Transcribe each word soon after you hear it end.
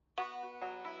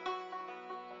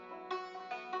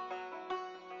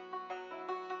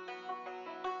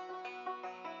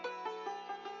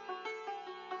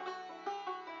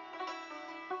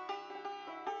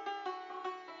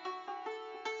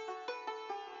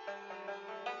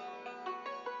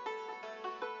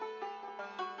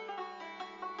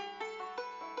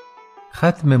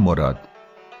ختم مراد،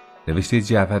 نوشته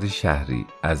جعفر شهری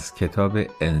از کتاب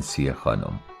انسیه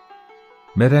خانوم.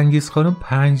 مرنگیز خانم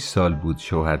 5 سال بود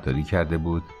شوهرداری کرده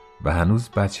بود و هنوز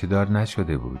بچه دار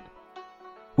نشده بود.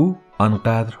 او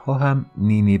آنقدرها هم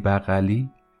نینی بغلی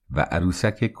و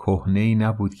عروسک کهنه‌ای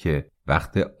نبود که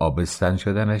وقت آبستن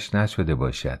شدنش نشده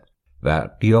باشد و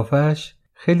قیافش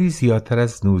خیلی زیادتر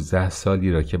از 19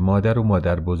 سالی را که مادر و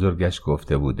مادر بزرگش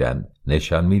گفته بودند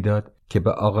نشان میداد که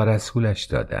به آقا رسولش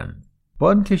دادند. با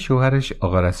آنکه شوهرش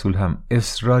آقا رسول هم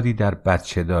اصراری در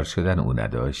بچه دار شدن او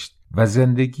نداشت و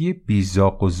زندگی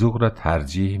بیزاق و زوق را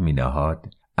ترجیح می نهاد،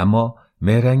 اما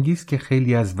مهرنگیز که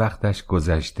خیلی از وقتش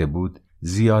گذشته بود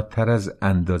زیادتر از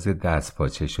اندازه دست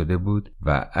پاچه شده بود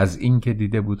و از اینکه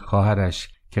دیده بود خواهرش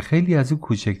که خیلی از او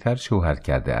کوچکتر شوهر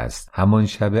کرده است همان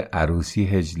شب عروسی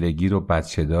هجلگیر و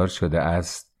بچه دار شده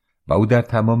است و او در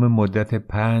تمام مدت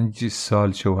 5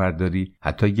 سال شوهرداری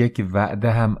حتی یک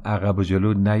وعده هم عقب و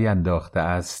جلو نینداخته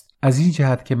است، از این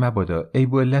جهت که مبادا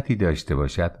عیب و علتی داشته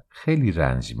باشد خیلی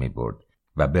رنج می برد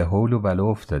و به حول و ولا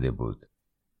افتاده بود.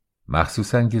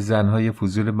 مخصوصاً که زنهای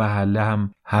فضول محله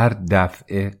هم هر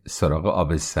دفعه سراغ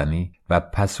آبستنی و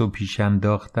پس و پیش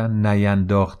انداختن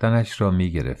نینداختنش را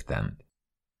می گرفتند.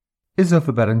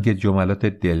 اضافه بر آن که جملات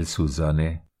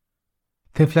دلسوزانه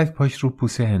طفلک پاش رو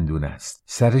پوست هندون است،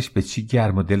 سرش به چی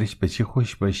گرم و دلش به چی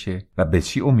خوش باشه و به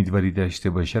چی امیدواری داشته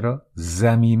باشه را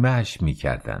ضمیمه‌اش می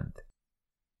کردند.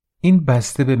 این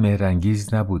بسته به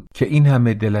مهرنگیز نبود که این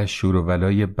همه دلش شور و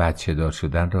ولای بچه دار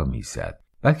شدن را می زد،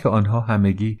 بلکه آنها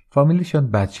همگی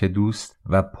فامیلشان بچه دوست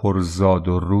و پرزاد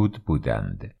و رود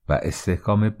بودند و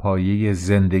استحکام پایه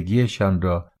زندگیشان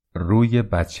را روی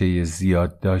بچه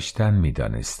زیاد داشتن می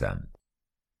دانستند.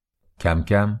 کم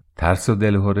کم ترس و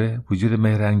دلهره وجود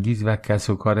مهرنگیز و کس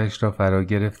و کارش را فرا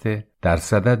گرفته در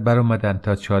صدد بر آمدند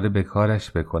تا چاره به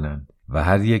کارش بکنند و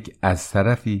هر یک از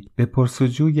طرفی به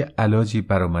پرسجوی علاجی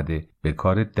برآمده به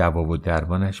کار دوا و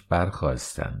درمانش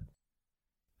برخاستند.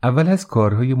 اول از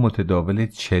کارهای متداول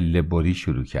چله بری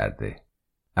شروع کرده.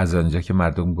 از آنجا که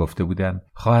مردم گفته بودند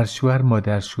خواهر شوهر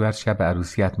مادر شوهر شب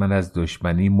عروسی حتما از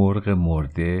دشمنی مرغ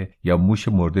مرده یا موش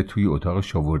مرده توی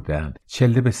اتاقش آوردند،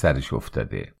 چله به سرش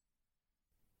افتاده.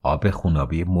 آب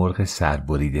خونابی مرغ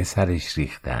سربریده سرش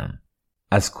ریختن.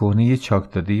 از کهنه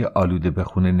چاک داده آلوده به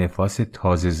خون نفاس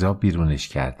تازه‌زا بیرونش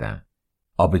کردن.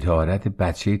 آب طهارت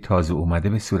بچه تازه اومده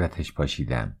به صورتش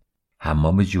پاشیدن.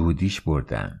 حمام جهودیش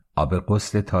بردن. آب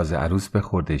غسل تازه عروس به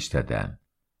خوردش دادن.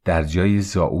 در جای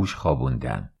زاوش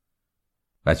خوابوندن.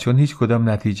 و چون هیچ کدام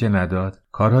نتیجه نداد،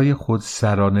 کارهای خود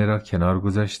سرانه را کنار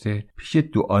گذاشته پیش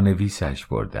دعانویسش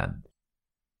بردند.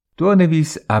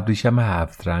 دعانویس ابریشم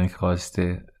 7 رنگ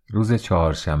خواسته، روز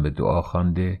 4شنبه دعا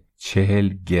خوانده، 40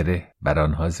 گره بر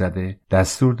آنها زده،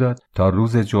 دستور داد تا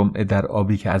روز جمعه در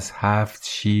آبی که از 7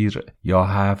 شیر یا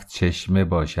 7 چشمه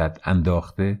باشد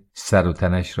انداخته، سر و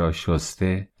تنش را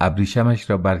شسته، ابریشمش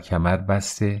را بر کمر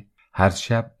بسته، هر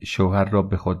شب شوهر را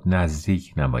به خود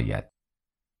نزدیک نماید.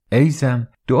 ای زن،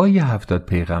 دعای 70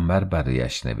 پیغمبر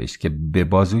برایش نوشت که به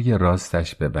بازوی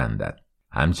راستش ببندد.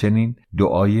 همچنین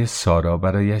دعای سارا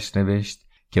برایش نوشت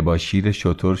که با شیر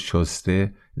شتر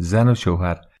شسته زن و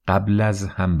شوهر قبل از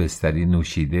همبستری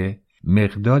نوشیده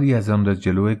مقداری از آن را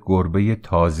جلوی گربه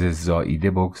تازه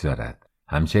زاییده بگذارد.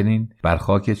 همچنین بر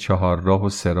خاک 4 راه و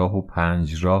 3 راه و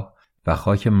 5 راه و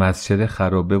خاک مسجد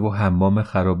خرابه و حمام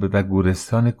خرابه و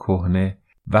گورستان کهنه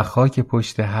و خاک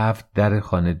پشت 7 در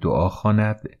خانه دعا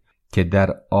خواند که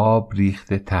در آب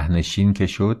ریخته تهنشین که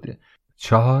شد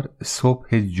 4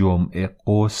 صبح جمعه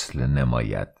غسل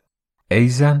نماید. ای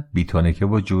زن، بیتونکه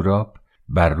و جوراب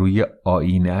بر روی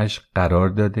آینه‌اش قرار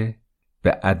داده،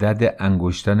 به عدد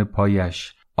انگشتان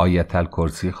پایش آیت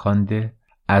الکرسی خوانده،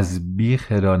 از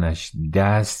بیخ رانش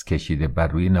دست کشیده بر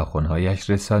روی ناخن‌هایش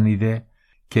رسانیده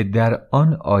که در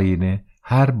آن آینه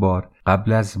هر بار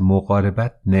قبل از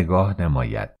مقاربت نگاه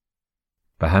نماید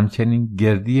و همچنین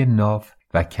گردی ناف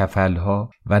و کفلها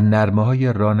و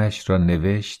نرمه‌های رانش را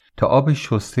نوشت تا آب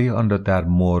شسته آن را در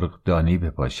مرغدانی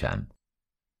بپاشند.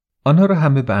 آنها را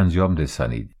همه به انجام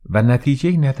رسانید و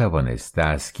نتیجه‌ای نتوانست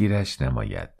دستگیرش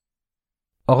نماید.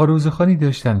 آقا روزخوانی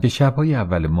داشتند که شب‌های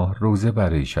اول ماه روزه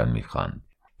برایشان می‌خواند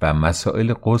و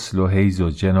مسائل غسل و حیض و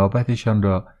جنابتشان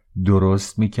را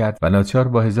درست می‌کرد و ناچار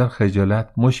با 1000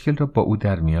 خجالت مشکل را با او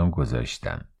در میان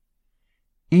گذاشتند.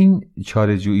 این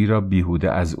چاره‌جویی را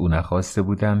بیهوده از او نخواسته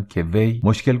بودند که وی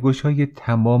مشکل گشای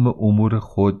تمام امور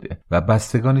خود و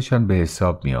بستگانشان به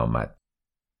حساب می آمد.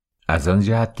 از آن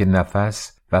جهت که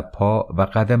نفس و پا و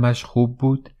قدمش خوب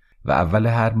بود و اول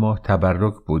هر ماه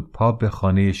تبرک بود پا به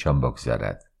خانهشان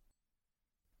بگذارد.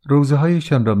 روزه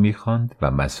هایشان را می خواند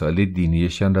و مسائل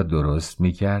دینیشان را درست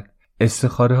می کرد،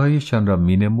 استخاره هایشان را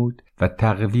می نمود و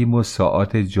تقویم و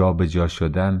ساعات جابجا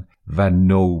شدن و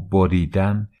نو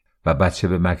بریدن و بچه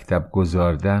به مکتب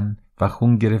گذاردن و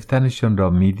خون گرفتنشان را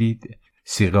می دید،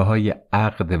 صیغه های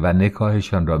عقد و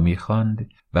نکاحشان را می خواند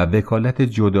و وکالت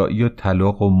جدایی و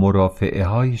طلاق و مرافعه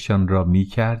هایشان را می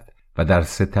کرد و در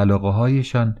 3 طلاقه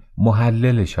هایشان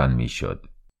محللشان می شد.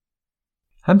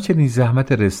 همچنین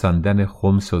زحمت رساندن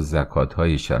خمس و زکات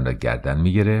هایشان را گردن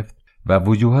می گرفت و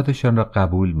وجوهاتشان را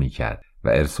قبول می کرد و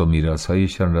ارث و میراث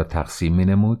هایشان را تقسیم می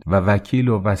نمود و وکیل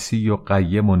و وصی و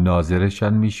قیم و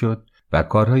ناظرشان می شد و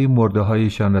کارهای مرده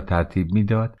هایشان را ترتیب می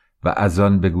داد و از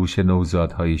آن به گوش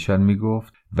نوزادهایشان می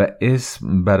گفت و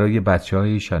اسم برای بچه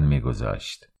هایشان می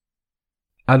گذاشت.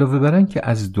 علاوه بر آن که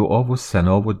از دعا و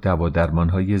ثنا و دوا درمان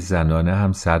های زنانه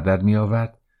هم سر در می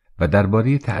آورد و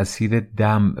درباره تأثیر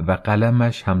دم و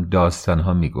قلمش هم داستان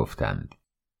ها می گفتند.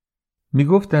 می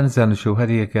گفتند زن و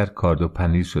شوهری اگر کارد و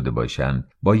پنیر شده باشند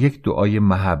با یک دعای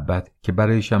محبت که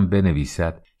برایشان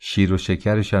بنویسد شیر و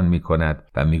شکرشان می کند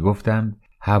و می گفتند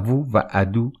هوو و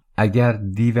عدو اگر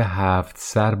دیو 7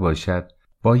 سر باشد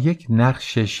با یک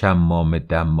نقش شمام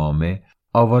دمامه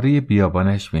آواره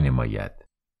بیابانش می نماید.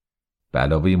 به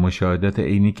علاوه مشاهدات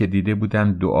عینی که دیده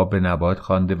بودند دعا به نبات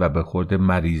خوانده و به خورد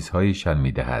مریضهایشان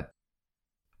می دهد.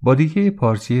 باریکه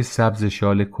پارچه سبز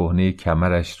شال کهنه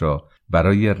کمرش را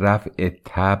برای رفع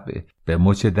تب به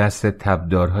مچ دست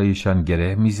تبدارهایشان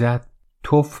گره میزد،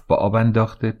 تف با آب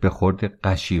انداخته به خورد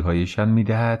قشیهایشان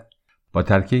میدهد، با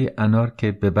ترکه انار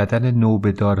که به بدن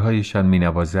نوبه‌دارهایشان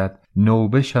مینوازد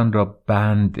نوبهشان را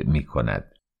بند میکند.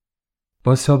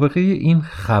 با سابقه این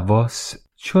خواص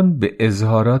چون به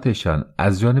اظهاراتشان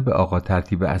از جانب آقا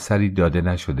ترتیب اثری داده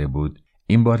نشده بود،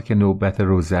 این بار که نوبت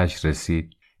روزه‌اش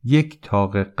رسید 1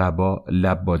 طاق قبا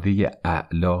لباده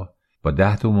اعلا با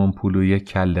 10 تومان پول و 1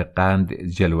 کله قند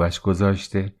جلوش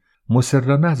گذاشته،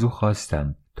 مصرانه از او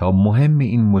خواستند تا مهم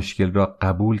این مشکل را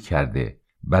قبول کرده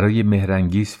برای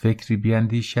مهرانگیز فکری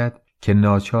بیندیشد که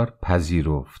ناچار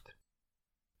پذیرفت.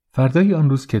 فردای آن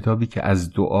روز کتابی که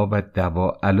از دعا و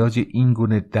دوا علاج این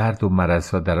گونه درد و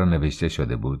مرض‌ها در آن نوشته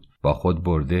شده بود با خود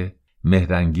برده،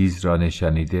 مهرانگیز را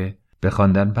نشانیده به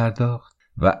خواندن پرداخت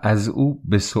و از او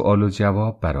به سؤال و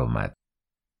جواب برآمد.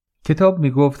 کتاب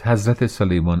می گفت حضرت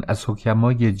سلیمان از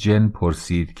حکمای جن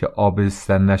پرسید که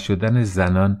آبستن نشدن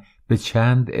زنان به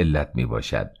چند علت می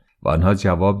باشد و آنها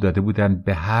جواب داده بودند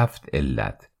به 7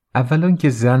 علت. اولا که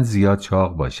زن زیاد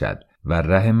چاق باشد و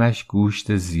رحمش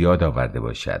گوشت زیاد آورده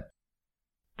باشد.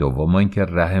 دوما که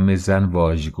رحم زن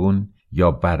واژگون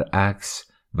یا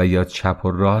برعکس و یا چپ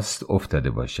و راست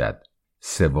افتاده باشد.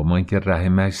 سوما که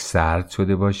رحمش سرد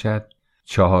شده باشد.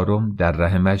 4 در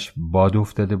رحمش باد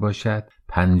افتاده باشد.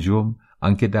 5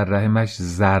 آنکه در رحمش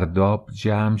زرداب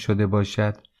جمع شده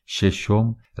باشد. 6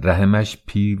 رحمش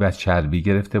پی و چربی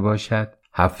گرفته باشد.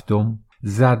 7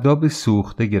 زرداب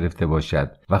سوخته گرفته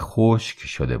باشد و خشک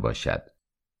شده باشد.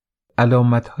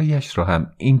 علامتهایش را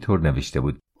هم اینطور نوشته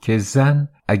بود که زن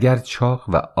اگر چاق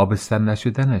و آبستن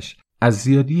نشدنش از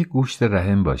زیادی گوشت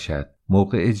رحم باشد،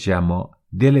 موقع جماع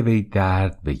دل وی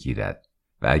درد بگیرد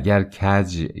و اگر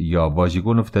کج یا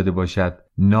واژگون افتاده باشد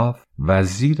ناف و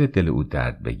زیر دل او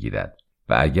درد بگیرد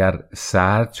و اگر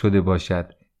سرد شده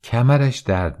باشد کمرش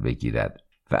درد بگیرد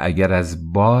و اگر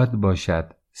از باد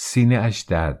باشد سینه اش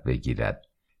درد بگیرد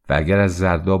و اگر از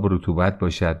زرداب و رطوبت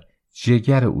باشد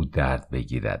جگر او درد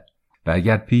بگیرد و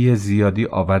اگر پی زیادی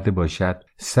آورده باشد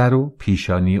سر و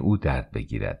پیشانی او درد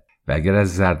بگیرد و اگر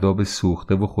از زرداب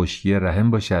سوخته و خشکی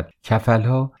رحم باشد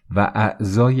کفلها و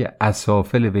اعضای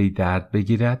اسافل وی درد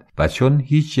بگیرد و چون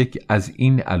هیچ یک از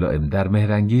این علائم در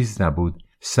مهرانگیز نبود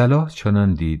صلاح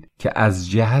چنان دید که از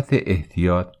جهت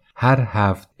احتیاط هر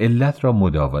 7 علت را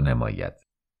مداوا نماید.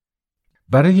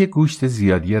 برای گوشت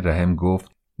زیادی رحم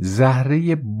گفت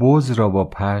زهره بز را با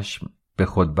پشم به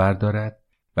خود بردارد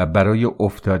و برای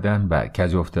افتادن و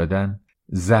کج افتادن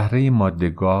زهره ماده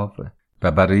گاو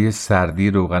و برای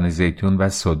سردی روغن زیتون و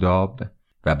سداب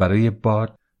و برای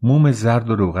باد موم زرد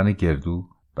و روغن گردو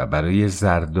و برای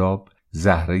زرداب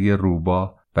زهره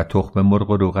روبا و تخم مرغ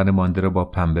و روغن مانده را با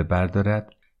پنبه بردارد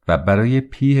و برای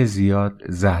پیه زیاد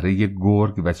زهره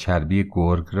گرگ و چربی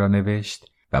گرگ را نوشت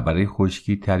و برای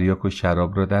خشکی تریاک و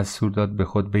شراب را دستور داد به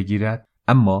خود بگیرد.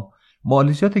 اما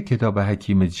معالجات کتاب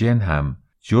حکیم جن هم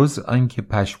جز آنکه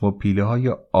پشم و پیله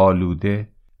های آلوده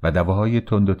و دواهای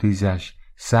تند و تیزش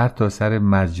سر تا سر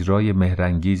مجرای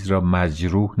مهرانگیز را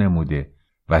مجروح نموده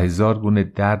و 1000 گونه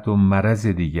درد و مرض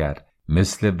دیگر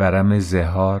مثل ورم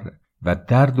زهار و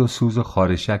درد و سوز و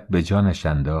خارشک به جانش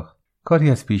انداخت،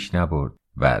 کاری از پیش نبرد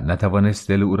و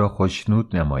نتوانست دل او را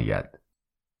خوشنود نماید.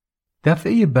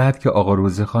 دفعه بعد که آقا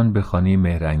روزخان به خانه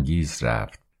مهرانگیز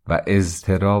رفت و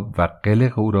اضطراب و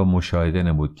قلق او را مشاهده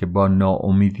نمود که با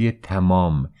ناامیدی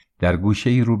تمام در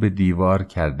گوشه‌ای رو به دیوار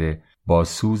کرده با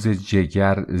سوز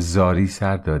جگر زاری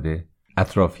سر داده.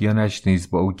 اطرافیانش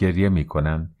نیز با او گریه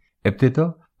می‌کنند.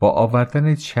 ابتدا با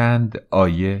آوردن چند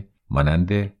آیه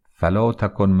مانند فلا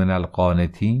تکن من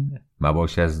القانتین،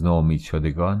 مباش از ناامید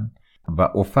شدگان، و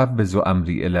افوض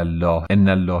امری الی الله ان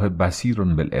الله بصیر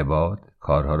بالعباد،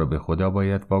 کارها را به خدا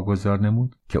باید واگذار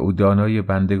نمود که او دانای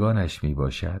بندگانش می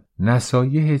باشد.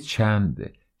 نصایح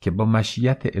چند که با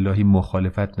مشیت الهی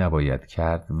مخالفت نباید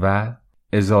کرد و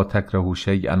اذا تکرهوا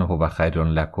شیئا هو خیر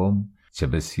لکم، چه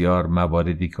بسیار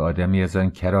مواردی که آدمی از آن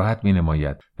کراهت می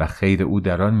نماید و خیر او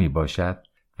در آن می باشد،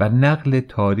 و نقل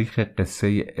تاریخ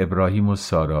قصه ابراهیم و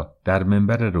سارا در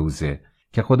منبر روزه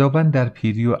که خداوند در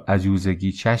پیری و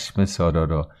عجوزگی چشم سارا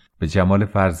را به جمال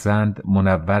فرزند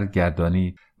منور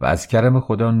گردانی و از کرم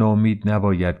خدا ناامید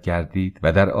نباید گردید،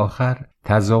 و در آخر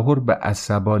تظاهر به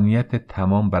عصبانیت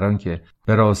تمام بر آنکه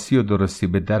به راستی و درستی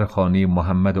به در خانه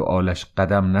محمد و آلش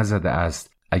قدم نزده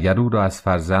است اگر او را از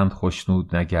فرزند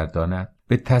خوشنود نگرداند،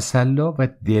 به تسلا و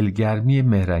دلگرمی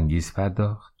مهرانگیز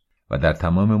پرداخت و در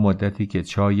تمام مدتی که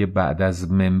چای بعد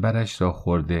از منبرش را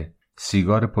خورده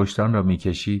سیگار پشتان را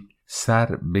میکشید،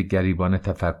 سر به گریبان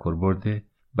تفکر برده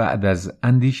بعد از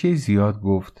اندیشه زیاد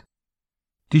گفت: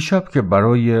 دیشب که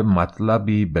برای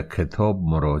مطلبی به کتاب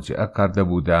مراجعه کرده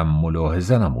بودم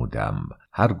ملاحظه نمودم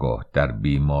هرگاه در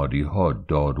بیماری ها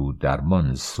دارو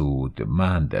درمان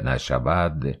سودمند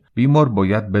نشود، بیمار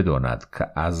باید بداند که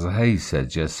از حیث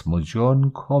جسم و جان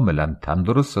کاملا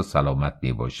تندرست و سلامت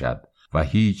می باشد و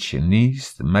هیچ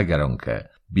نیست مگر آنکه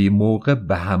بی موقع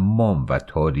به حمام و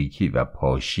تاریکی و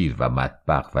پاشیر و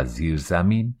مطبخ و زیر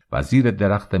زمین و زیر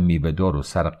درخت میوه‌دار و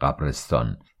سر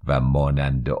قبرستان و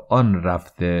مانند آن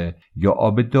رفته یا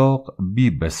آب داغ بی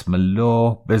بسم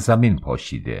الله به زمین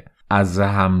پاشیده، از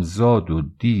همزاد و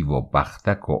دیو و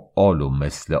بختک و آل و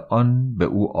مثل آن به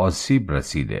او آسیب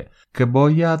رسیده که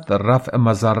باید رفع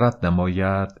مضرت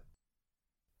نماید.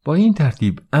 با این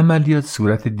ترتیب عملیات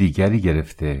صورت دیگری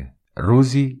گرفته.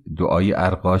 روزی دعای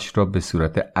ارقاش را به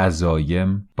صورت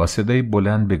عزایم با صدای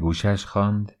بلند به گوشش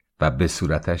خواند و به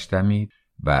صورتش دمید،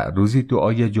 و روزی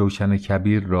دعای جوشن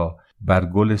کبیر را بر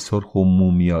گل سرخ و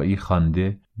مومیایی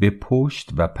خوانده به پشت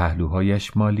و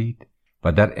پهلوهایش مالید،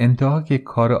 و در انتها که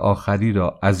کار آخری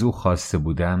را از او خواسته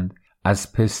بودند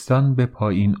از پستان به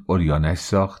پایین عریانش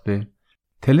ساخته،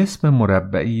 طلسم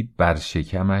مربعی بر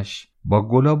شکمش با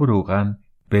گلاب روغن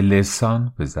به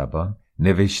لسان به زبان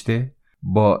نوشته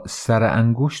با سر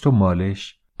انگشت و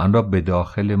مالش آن را به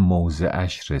داخل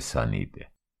موضعش رسانیده.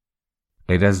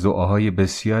 غیر از دعاهای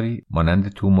بسیاری مانند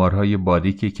تومارهای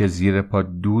باریکی که زیر پا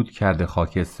دود کرده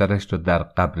خاکسترش را در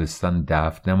قبرستان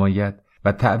دفن نماید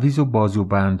و تعویذ و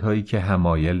بازوبندهایی که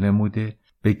حمایل نموده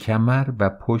به کمر و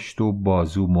پشت و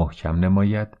بازو محکم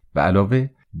نماید، و علاوه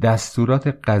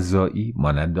دستورات غذایی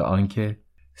مانند آنکه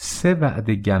 3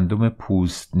 وعده گندم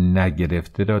پوست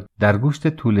نگرفته را در گوشت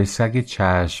توله سگ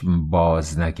چشم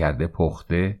باز نکرده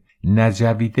پخته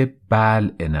نجویده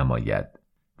بلع نماید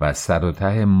و سر و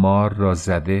ته مار را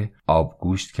زده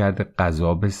آبگوشت کرده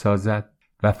غذا بسازد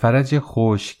و فرج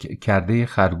خشک کرده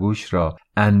خرگوش را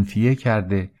انفیه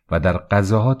کرده و در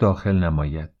غذاها داخل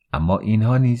نماید. اما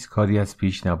اینها نیز کاری از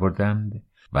پیش نبردند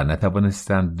و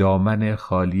نتوانستند دامن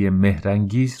خالی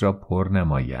مهرانگیز را پر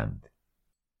نمایند.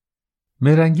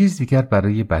 مهرانگیز دیگر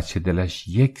برای بچه دلش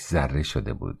یک ذره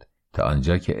شده بود، تا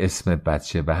آنجا که اسم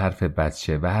بچه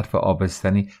و حرف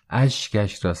آبستنی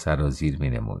اشکش را سرازیر می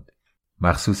نمود.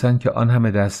 مخصوصاً که آن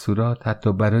همه دستورات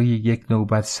حتی برای یک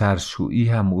نوبت سرشویی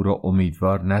هم او را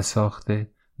امیدوار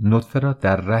نساخته، نطفه را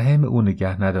در رحم او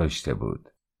نگه نداشته بود.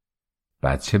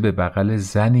 بچه به بغل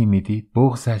زنی میدید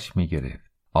بغضش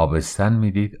میگرفت، آبستن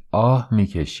میدید آه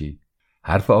میکشید،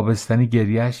 حرف آبستنی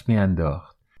گریهش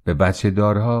میانداخت. به بچه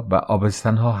دارها و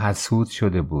آبستنها حسود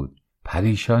شده بود،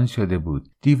 پریشان شده بود،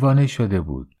 دیوانه شده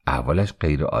بود، احوالش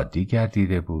غیر عادی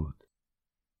گردیده بود.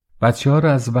 بچه ها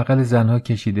را از بغل زنها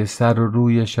کشیده سر و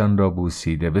رویشان را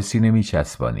بوسیده به سینه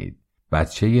میچسبانید.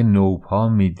 بچه نوپا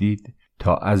میدید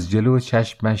تا از جلو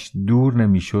چشمش دور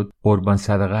نمیشد قربان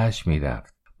صدقهش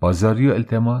میرفت. بازاری و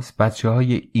التماس بچه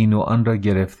های این و آن را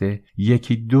گرفته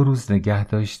 1-2 روز نگه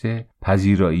داشته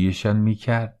پذیراییشان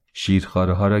میکرد،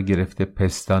 شیرخواره ها را گرفته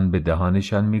پستان به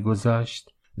دهانشان میگذاشت،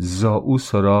 زاو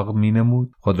سراغ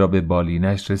مینمود، خود را به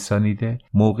بالینش رسانیده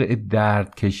موقع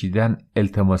درد کشیدن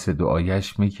التماس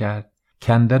دعایش میکرد،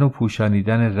 کندن و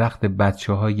پوشانیدن رخت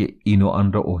بچه های این و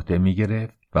آن را عهده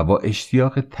میگرفت و با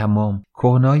اشتیاق تمام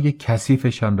کهنه‌های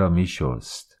کثیفشان را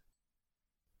میشست.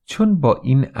 چون با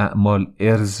این اعمال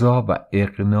ارضا و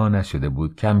اقنا نشده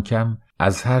بود، کم کم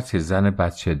از هرچه زن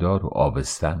بچه دار و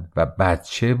آبستن و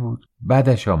بچه بود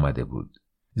بعدش آمده بود.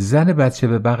 زن بچه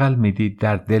به بغل میدید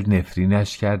در دل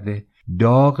نفرینش کرده،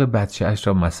 داغ بچه اش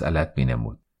را مسئلت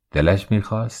مینمود. دلش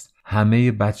میخواست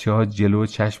همه بچه ها جلو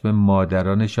چشم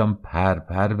مادرانشان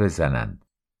پرپر بزنند.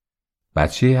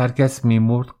 بچه هر کس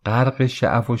میمرد غرق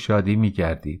شعف و شادی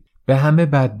میگردید. به همه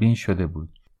بدبین شده بود،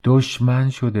 دشمن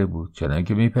شده بود،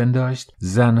 چنانکه میپنداشت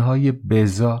زنهای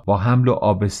بزا با حمل و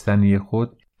آبستنی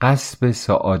خود غصب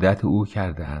سعادت او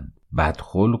کردند.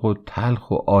 بدخلق و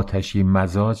تلخ و آتشی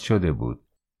مزاج شده بود.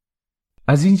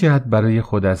 از این جهت برای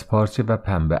خود از پارچه و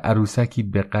پنبه عروسکی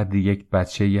به قد یک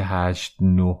بچه 8-9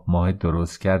 ماه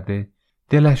درست کرده،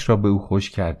 دلش را به او خوش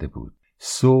کرده بود.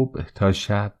 صبح تا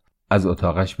شب از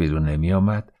اتاقش بیرون نمی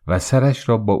آمد و سرش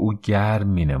را با او گرم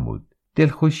می نمود.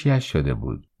 دلخوشیش شده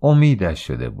بود، امیدش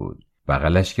شده بود.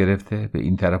 بغلش گرفته به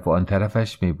این طرف و آن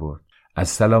طرفش می برد. از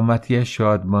سلامتی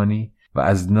شادمانی و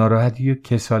از ناراحتی و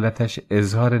کسالتش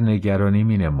اظهار نگرانی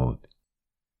می نمود.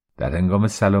 در هنگام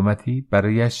سلامتی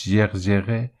برایش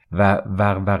جغجغه و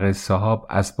وغوغ صحاب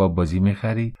اسباب بازی می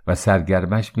خرید و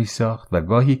سرگرمش می ساخت و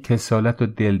گاهی کسالت و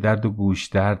دلدرد و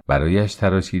گوشدرد برایش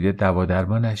تراشیده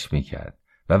دوادرمانش می کرد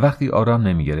و وقتی آرام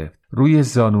نمی گرفت روی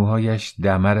زانوهایش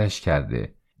دمرش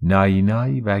کرده نای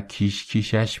نای و کیش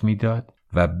کیشش می داد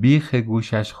و بیخ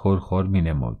گوشش خورخور می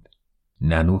نمود.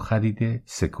 ننو خریده،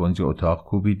 سکنج اتاق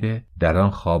کوبیده، در آن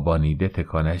خوابانیده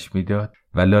تکانش می داد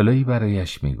و لالایی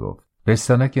برایش می گفت.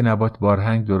 پستانک نبات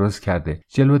بارهنگ درست کرده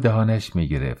جلو دهانش می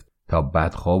گرفت تا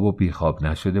بدخواب و بیخواب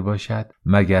نشده باشد.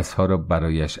 مگس ها را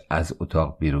برایش از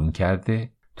اتاق بیرون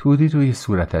کرده، توری روی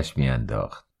صورتش می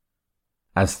انداخت.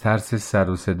 از ترس سر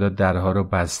و صدا درها را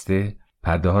بسته،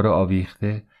 پرده ها را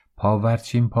آویخته،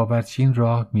 پاورچین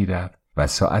راه می رفت و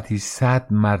ساعتی 100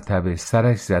 مرتبه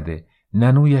سرش زده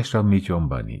ننویش را می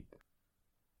جنبانید.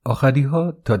 آخری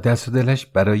ها تا دست و دلش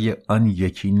برای آن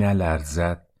یکی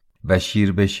نلرزد و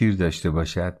شیر به شیر داشته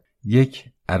باشد، یک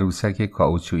عروسک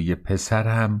کائوچویی پسر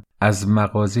هم از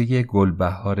مغازه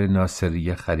گلبهار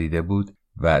ناصریه خریده بود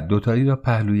و دوتایی را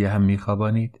پهلوی هم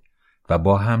میخوابانید و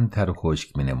با هم تر و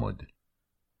خشک مینمود.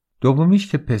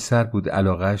 دومیش که پسر بود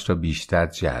علاقه‌اش را بیشتر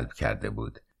جلب کرده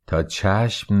بود تا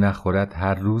چشم نخورد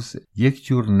هر روز یک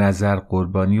جور نظر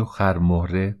قربانی و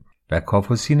خرمهره و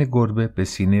کافوسین گربه به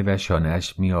سینه و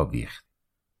شانه‌اش میآویخت.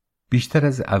 بیشتر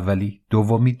از اولی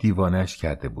دومی دیوانش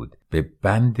کرده بود، به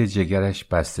بند جگرش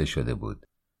بسته شده بود.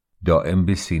 دائم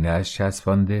به سینه‌اش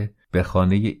چسبانده، به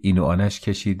خانه این و آنش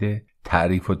کشیده،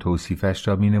 تعریف و توصیفش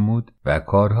را می نمود و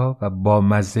کارها و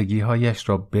بامزدگی‌هایش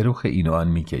را به رخ این و آن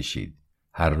می کشید.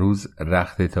 هر روز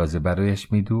رخت تازه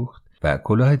برایش می دوخت و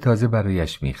کلاه تازه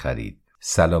برایش می خرید.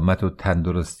 سلامت و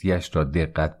تندرستیش را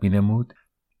دقت می نمود.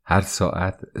 هر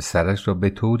ساعت سرش را به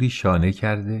طوری شانه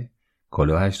کرده،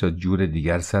 کلاهش را جور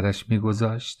دیگر سرش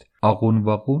می‌گذاشت، آقون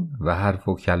واقون و حرف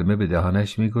و کلمه به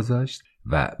دهانش می‌گذاشت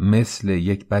و مثل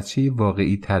یک بچه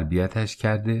واقعی تربیتش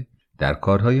کرده، در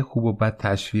کارهای خوب و بد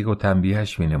تشویق و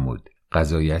تنبیهش می‌نمود،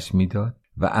 غذایش می‌داد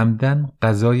و عمدن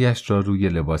غذایش را روی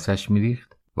لباسش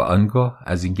می‌ریخت و آنگاه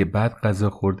از اینکه بد غذا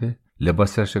خورده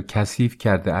لباسش را کثیف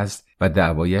کرده است و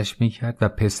دعوایش می‌کرد و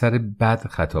پسر بد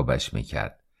خطابش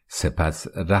می‌کرد. سپس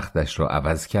رختش را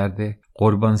عوض کرده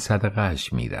قربان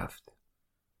صدقه‌اش می‌رفت.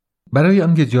 برای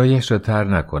آنکه جایش را تر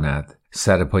نکند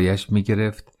سر پایش می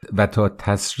گرفت و تا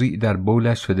تسریع در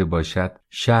بولش شده باشد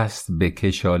شست به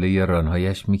کشاله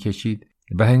رانهایش می کشید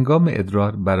و هنگام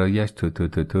ادرار برایش تو تو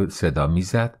تو تو صدا می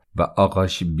زد و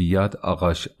آقاش بیاد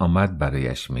آقاش آمد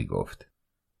برایش می گفت.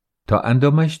 تا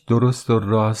اندامش درست و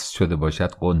راست شده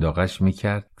باشد قنداقش می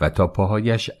کرد و تا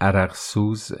پاهایش عرق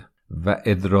سوز و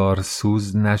ادرار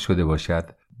سوز نشده باشد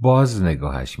باز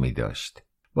نگاهش می داشت.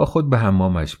 با خود به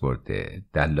حمامش برده،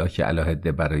 دلاک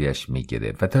علاهده برایش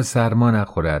میگرفت و تا سرما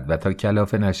نخورد و تا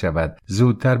کلافه نشود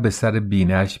زودتر به سر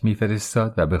بینش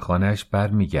میفرستاد و به خانهش بر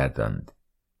میگرداند.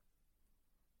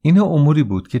 اینا اموری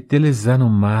بود که دل زن و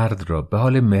مرد را به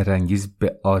حال مهرانگیز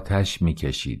به آتش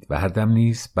میکشید و هر دم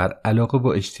نیز بر علاقه و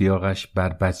اشتیاقش بر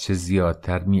بچه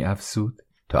زیادتر میافزود،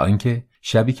 تا آنکه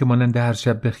شبی که مانند هر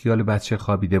شب به خیال بچه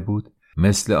خوابیده بود،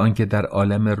 مثل آنکه در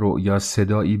عالم رؤیا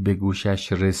صدایی به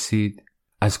گوشش رسید،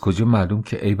 از کجا معلوم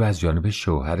که عیب از جانب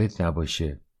شوهرت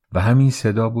نباشه؟ و همین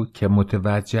صدا بود که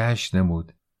متوجهش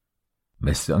نمود،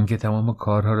 مثل آن که تمام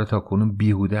کارها را تا کنون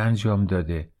بیهوده انجام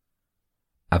داده.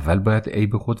 اول باید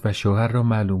عیب خود و شوهر را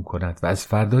معلوم کند و از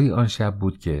فردای آن شب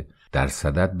بود که در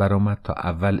صدد برآمد تا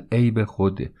اول عیب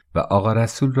خود و آقا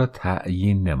رسول را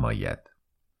تعیین نماید.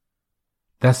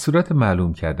 دستورات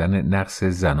معلوم کردن نقص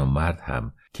زن و مرد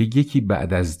هم که یکی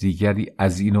بعد از دیگری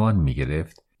از این و آن می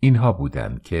گرفت، اینها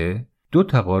بودند که 2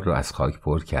 تغار را از خاک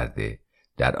پر کرده،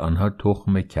 در آنها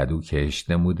تخم کدو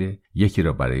کشت نموده، یکی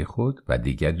را برای خود و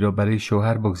دیگری را برای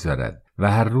شوهر بگذارد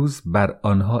و هر روز بر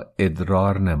آنها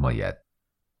ادرار نماید.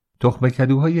 تخم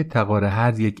کدوهای تغار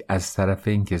هر یک از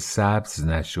طرفین که سبز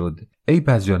نشد عیب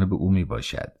از جانب او می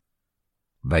باشد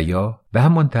و یا به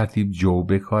همان ترتیب جو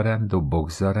بکارند و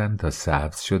بگذارند تا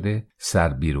سبز شده سر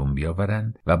بیرون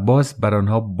بیاورند و باز بر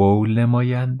آنها بول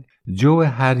نمایند. جو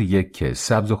هر یک که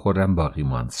سبز و خرم باقی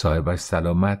ماند صاحبش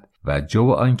سلامت و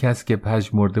جو آن کس که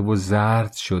پژمرده و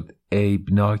زرد شد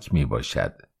عیبناک می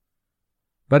باشد.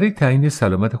 برای تعیین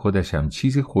سلامت خودش هم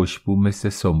چیزی خوشبو مثل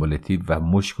سنبلتی و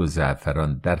مشک و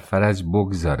زعفران در فرج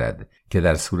بگذارد که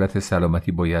در صورت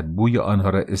سلامتی باید بوی آنها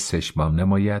را استشمام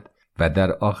نماید و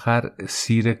در آخر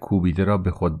سیر کوبیده را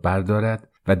به خود بردارد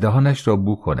و دهانش را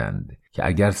بو کنند که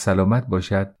اگر سلامت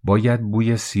باشد باید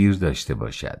بوی سیر داشته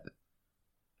باشد.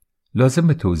 لازم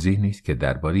به توضیح نیست که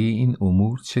درباره این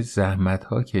امور چه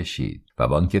زحمت‌ها کشید و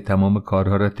با آنکه تمام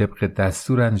کارها را طبق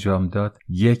دستور انجام داد،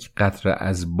 یک قطره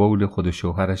از بول خود و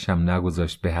شوهرش هم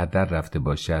نگذاشت به هدر رفته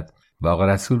باشد و آقا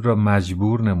رسول را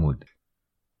مجبور نمود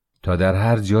تا در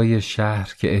هر جای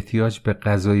شهر که احتیاج به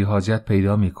غذای حاجت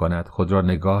پیدا می کند خود را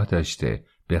نگاه داشته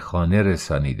به خانه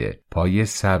رسانیده پای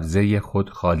سبزه خود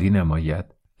خالی نماید.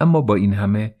 اما با این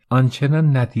همه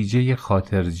آنچنان نتیجه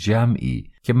خاطر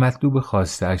جمعی که مطلوب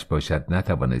خواسته‌اش باشد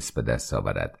نتوانست به دست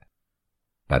آورد،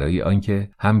 برای آنکه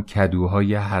هم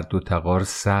کدوهای هر دو تغار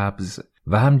سبز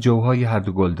و هم جوهای هر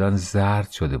دو گلدان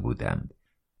زرد شده بودند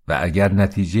و اگر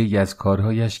نتیجه از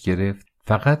کارهایش گرفت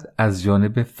فقط از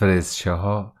جانب فرشته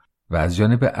ها و از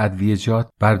جانب ادویجات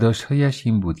برداشتهایش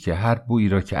این بود که هر بویی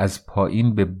را که از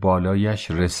پایین به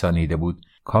بالایش رسانیده بود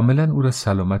کاملا او را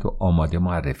سلامت و آماده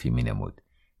معرفی می نمود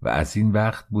و از این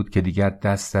وقت بود که دیگر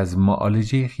دست از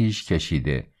معالجه خیش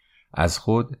کشیده، از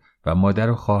خود و مادر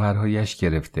و خواهرهایش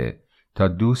گرفته تا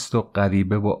دوست و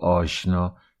غریبه و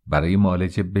آشنا برای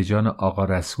معالجه به جان آقا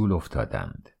رسول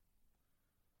افتادند.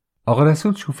 آقا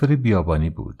رسول شوفر بیابانی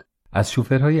بود. از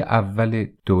شوفرهای اول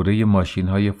دوره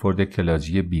ماشین‌های فورد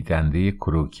کلاجی بیدنده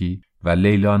کروکی و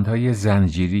لیلاندهای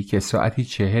زنجیری که ساعتی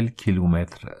 40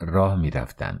 کیلومتر راه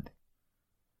می‌رفتند.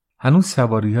 هنوز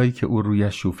سواری‌هایی که او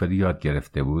روی شوفری یاد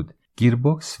گرفته بود،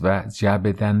 گیربکس و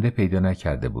جعبه دنده پیدا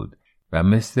نکرده بود و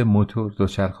مثل موتور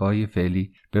دوچرخه‌های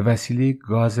فعلی به وسیله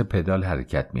گاز پدال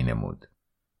حرکت می‌نمود.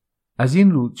 از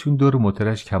این رو چون دور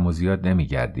موتورش کم و زیاد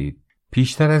نمی‌گردید،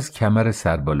 پیشتر از کمر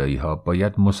سربالایی‌ها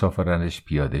باید مسافرانش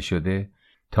پیاده شده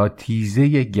تا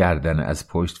تیزه گردن از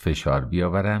پشت فشار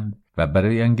بیاورند و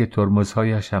برای آنکه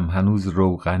ترمزهایش هم هنوز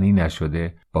روغنی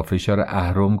نشده با فشار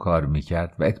اهرم کار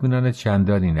میکرد و اطمینان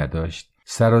چندانی نداشت،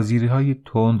 سرازیری‌های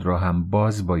تند را هم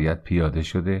باز باید پیاده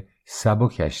شده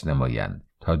سبکش نمایند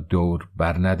تا دور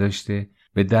بر نداشته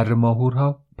به در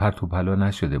ماهورها پرت و پلا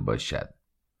نشده باشد.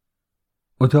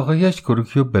 اتاقایش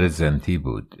کروکی و برزنتی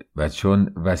بود و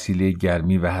چون وسیله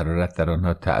گرمی و حرارت در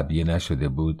آنها تعبیه نشده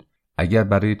بود، اگر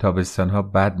برای تابستانها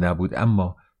بد نبود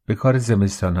اما به کار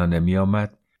زمستانها نمی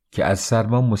آمد که از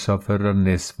سرما مسافر را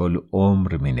نصف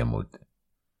العمر می نمود.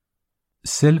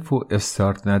 سلف و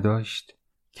استارت نداشت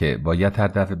که باید هر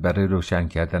دفعه برای روشن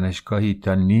کردنش گاهی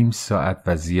تا نیم ساعت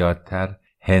و زیادتر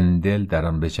هندل در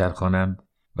آن بچرخانند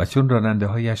و چون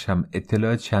راننده‌هایش هم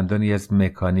اطلاع چندانی از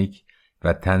مکانیک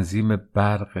و تنظیم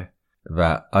برق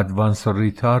و ادوانس و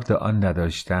ریتارد آن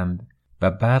نداشتند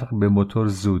و برق به موتور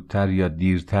زودتر یا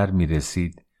دیرتر می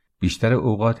رسید، بیشتر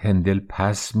اوقات هندل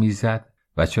پس می زد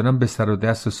و چنان به سر و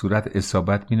دست و صورت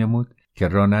اصابت می نمود که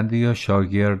راننده یا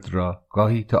شاگرد را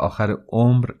گاهی تا آخر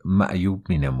عمر معیوب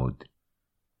می نمود.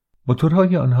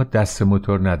 موتورهای آنها دست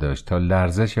موتور نداشت تا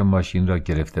لرزش ماشین را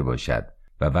گرفته باشد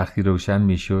و وقتی روشن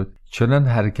می شد چنان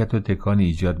حرکت و تکان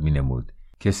ایجاد می نمود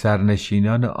که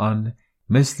سرنشینان آن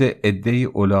مثل عده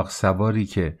الاغ سواری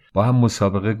که با هم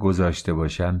مسابقه گذاشته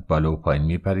باشند بالا و پایین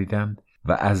می پریدند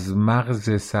و از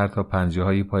مغز سر تا پنجه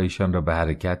های پایشان را به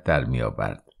حرکت در می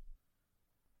آورد.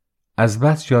 از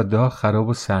بس جاده‌ها خراب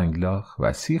و سنگلاخ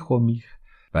و سیخ و میخ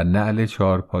و نعل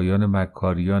چهارپایان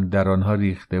مکاریان در آنها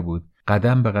ریخته بود،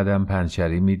 قدم به قدم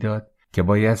پنچری میداد که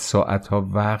باید ساعتها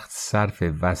وقت صرف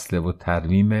وصله و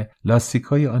ترمیم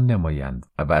لاستیک‌های آن نمایند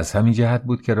و از همین جهت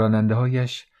بود که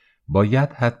راننده‌هایش باید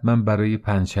حتما برای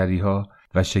پنچری‌ها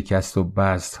و شکست و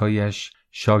بست‌هایش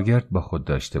شاگرد با خود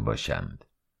داشته باشند.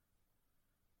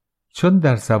 چون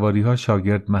در سواری‌ها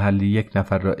شاگرد محلی یک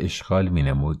نفر را اشغال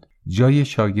می‌نمود، جای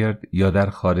شاگرد یا در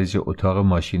خارج اتاق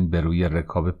ماشین به روی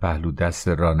رکاب پهلو دست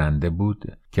راننده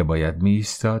بود که باید می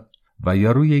ایستاد و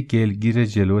یا روی گلگیر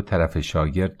جلو طرف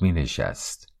شاگرد می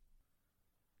نشست.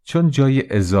 چون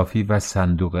جای اضافی و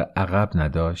صندوق عقب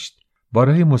نداشت،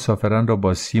 بارهای مسافران را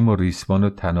با سیم و ریسمان و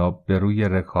تناب به روی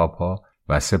رکابها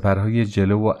و سپرهای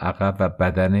جلو و عقب و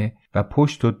بدنه و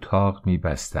پشت و تاق می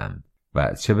بستند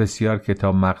و چه بسیار که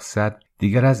تا مقصد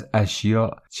دیگر از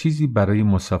اشیا چیزی برای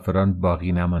مسافران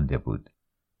باقی نمانده بود.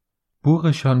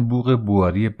 بوغشان بوغ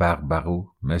بواری بغبغو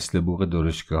مثل بوغ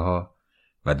درشگه‌ها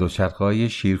و دوچرخه‌های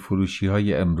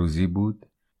شیرفروشی‌های امروزی بود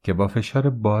که با فشار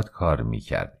باد کار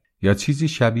می‌کرد، یا چیزی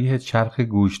شبیه چرخ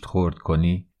گوشت خورد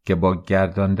کنی که با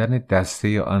گرداندن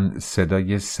دسته آن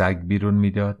صدای سگ بیرون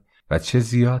می‌داد و چه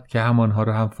زیاد که همانها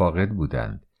را هم فاقد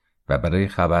بودند و برای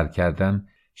خبر کردن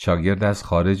شاگرد از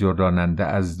خارج و راننده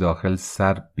از داخل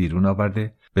سر بیرون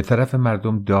آورده به طرف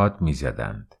مردم داد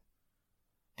می‌زدند.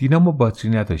 دینامو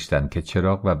باتری نداشتند که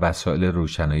چراغ و وسایل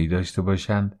روشنایی داشته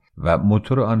باشند و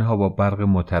موتور آنها با برق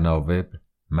متناوب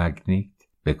مگنیت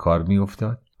به کار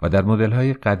می‌افتاد و در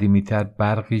مدل‌های قدیمی‌تر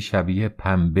برقی شبیه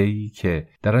پنبه‌ای که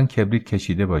در آن کبریت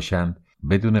کشیده باشند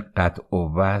بدون قطع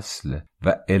و وصل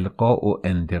و القاء و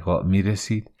انتقاء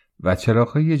می‌رسید و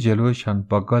چراغ‌های جلوشان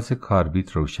با گاز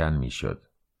کاربید روشن می‌شد.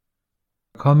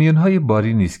 کامیون‌های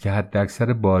باری نیز که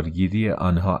حداکثر بارگیری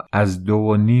آنها از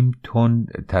 2.5 تن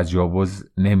تجاوز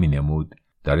نمی‌نمود،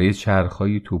 دارای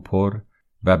چرخ‌های توپر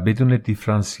و بدون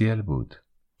دیفرانسیل بود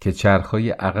که چرخ‌های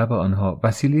عقب آنها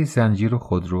وسیله زنجیر و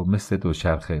خودرو مثل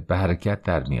دوچرخه به حرکت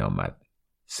در می‌آمد.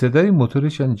 صدای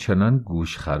موتورشان چنان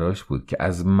گوشخراش بود که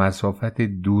از مسافت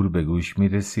دور به گوش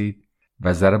می‌رسید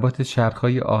و ضربات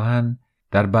چرخ‌های آهن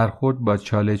در برخورد با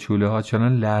چاله چوله‌ها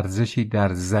چنان لرزشی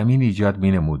در زمین ایجاد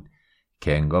می‌نمود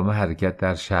که هنگام حرکت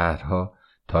در شهرها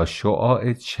تا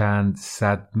شعاع چند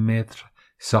صد متر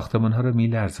ساختمان‌ها را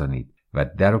می‌لرزانید و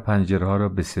در و پنجره‌ها را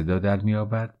به صدا در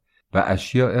می‌آورد و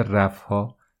اشیاء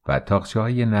رفها و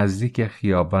تاقچه‌های نزدیک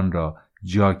خیابان را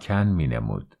جاکن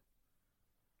می‌نمود.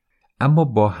 اما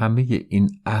با همه این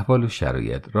احوال و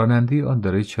شرایط راننده آن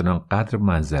دارای چنان قدر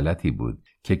منزلتی بود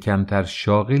که کمتر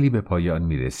شاغلی به پایان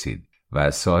می‌رسید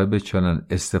و صاحب چنان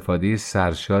استفاده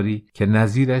سرشاری که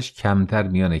نظیرش کمتر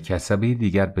میان کسبه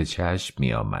دیگر به چشم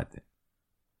می آمد.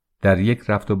 در یک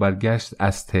رفت و برگشت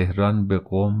از تهران به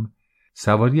قم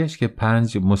سواریش که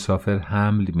 5 مسافر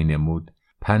حمل می نمود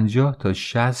 50 تا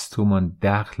 60 تومان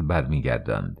دخل برمی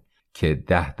گرداند که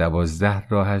 10-12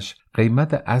 راهش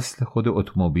قیمت اصل خود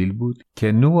اتومبیل بود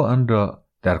که نوع آن را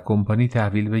در کمپانی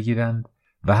تحویل بگیرند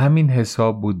و همین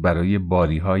حساب بود برای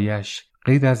باریهایش،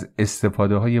 غیر از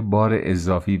استفاده های بار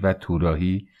اضافی و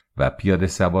توراهی و پیاده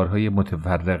سوارهای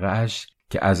متفرقه اش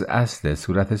که از اصل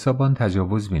صورت حسابان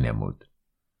تجاوز می نمود.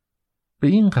 به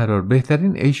این قرار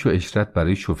بهترین عیش و عشرت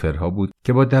برای شوفرها بود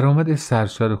که با درآمد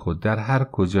سرشار خود در هر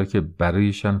کجا که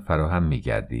برایشان فراهم می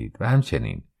گردید و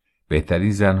همچنین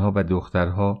بهترین زنها و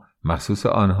دخترها مخصوص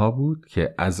آنها بود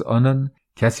که از آنان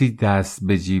کسی دست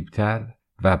به جیبتر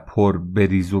و پر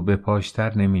بریز و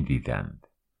بپاشتر نمی دیدند.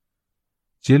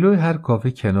 جلوی هر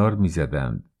کافه کنار می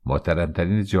زدند.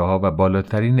 محترمترین جاها و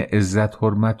بالاترین عزت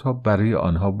حرمتها برای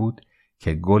آنها بود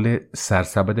که گل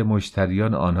سرسبد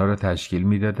مشتریان آنها را تشکیل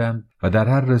می دادند و در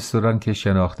هر رستوران که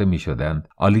شناخته می شدند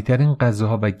عالیترین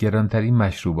غذاها و گرانترین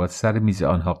مشروبات سر میز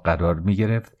آنها قرار می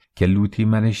گرفت که لوتی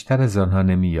منشتر از آنها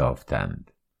نمی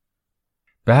یافتند.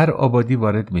 به هر آبادی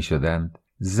وارد می شدند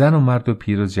زن و مرد و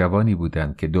پیر و جوانی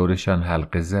بودند که دورشان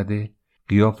حلقه زده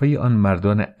قیافه آن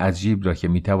مردان عجیب را که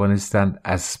می توانستند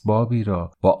اسبابی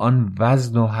را با آن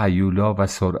وزن و هیولا و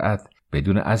سرعت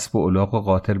بدون اسب و الاغ و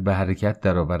قاطر به حرکت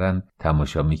درآورند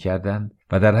تماشا می کردند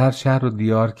و در هر شهر و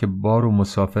دیار که بار و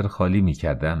مسافر خالی می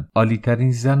کردند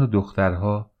عالیترین زن و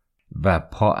دخترها و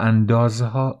پا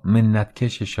اندازها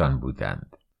منتکششان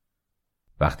بودند.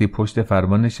 وقتی پشت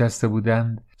فرمان نشسته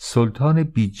بودند سلطان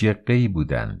بی جقه‌ای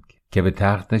بودند که به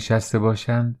تخت نشسته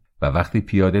باشند و وقتی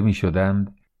پیاده می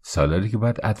شدند سالاری که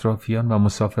باید اطرافیان و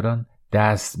مسافران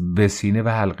دست به سینه و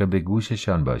حلقه به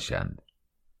گوششان باشند.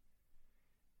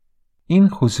 این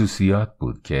خصوصیات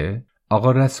بود که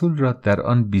آقا رسول را در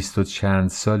آن 20 و چند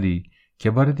سالی که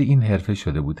وارد این حرفه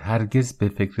شده بود هرگز به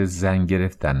فکر زن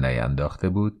گرفتن نینداخته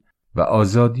بود و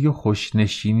آزادی و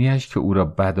خوشنشینیش که او را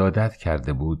بدعادت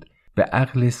کرده بود به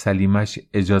عقل سلیمش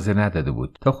اجازه نداده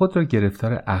بود تا خود را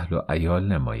گرفتار اهل و عیال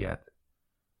نماید.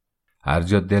 هر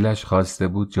جا دلش خواسته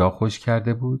بود جا خوش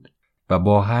کرده بود و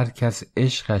با هر کس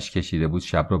عشقش کشیده بود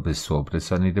شب را به صبح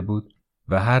رسانیده بود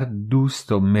و هر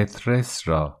دوست و مترس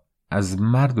را از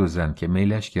مرد و زن که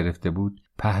میلش گرفته بود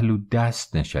پهلو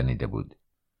دست نشانیده بود.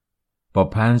 با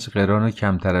 5 قران و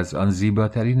کمتر از آن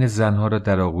زیباترین زنها را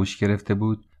در آغوش گرفته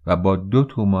بود و با 2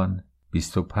 تومان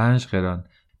 25 قران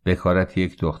بکارت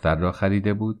یک دختر را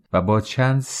خریده بود و با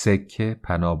چند سکه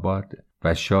پناباد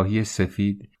و شاهی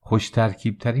سفید خوش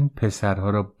ترکیبترین پسرها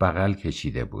را بغل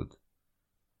کشیده بود.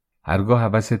 هرگاه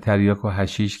هوس تریاک و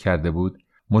حشیش کرده بود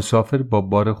مسافر با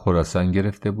بار خراسان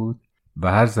گرفته بود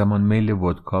و هر زمان میل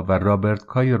ودکا و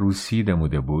رابرتکای روسی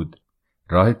نموده بود،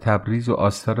 راه تبریز و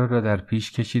آستارا را در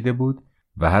پیش کشیده بود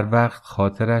و هر وقت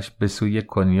خاطرش به سوی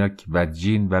کنیاک و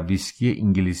جین و ویسکی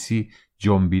انگلیسی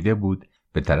جنبیده بود،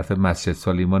 به طرف مسجد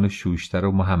سلیمان و شوشتر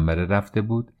و محمره رفته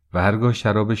بود و هرگاه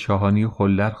شراب شاهانی و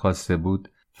خلر خواسته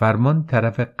بود، فرمان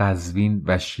طرف قزوین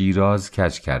و شیراز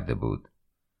کج کرده بود.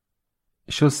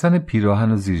 شستن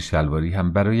پیراهن و زیر شلواری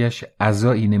هم برایش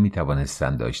عزایی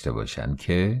نمیتوانستند داشته باشند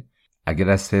که اگر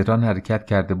از تهران حرکت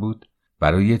کرده بود،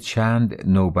 برای چند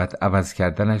نوبت عوض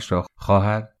کردنش را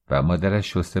خواهر و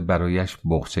مادرش شسته برایش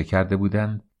بغچه کرده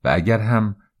بودند و اگر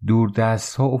هم دور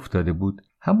دست ها افتاده بود،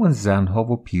 همون زنها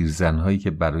و پیرزنهایی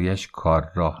که برایش کار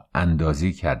راه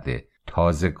اندازی کرده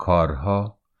تازه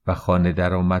کارها و خانه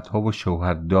درآمدها و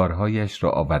شوهردارهایش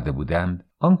را آورده بودند،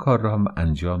 آن کار را هم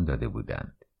انجام داده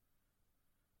بودند.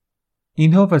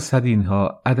 اینها و صد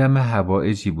اینها عدم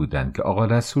حوائجی بودند که آقا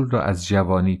رسول را از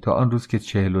جوانی تا آن روز که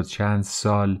 40 و چند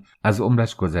سال از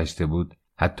عمرش گذشته بود،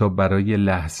 حتی برای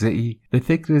لحظه ای به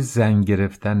فکر زن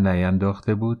گرفتن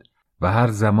نینداخته بود و هر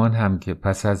زمان هم که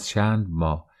پس از چند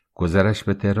ماه گذرش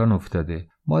به تهران افتاده،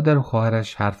 مادر و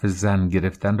خواهرش حرف زن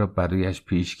گرفتن را برایش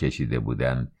پیش کشیده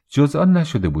بودند. جز آن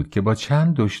نشده بود که با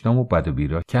چند دشنام و بد و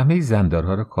بیرا کمه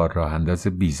زندارها را کار راه انداز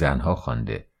بی زنها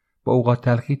خوانده، با اوقات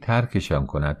تلخی ترکشان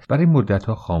کند، برای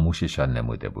مدتها خاموششان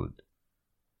نموده بود.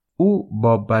 او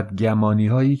با بدگمانی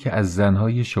هایی که از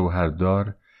زنهای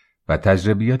شوهردار و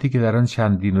تجربیاتی که در آن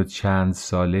چندین و چند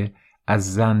ساله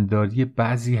از زنداری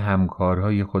بعضی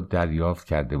همکارهای خود دریافت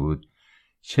کرده بود،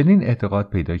 چنین اعتقاد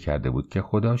پیدا کرده بود که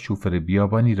خدا شوفر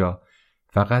بیابانی را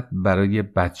فقط برای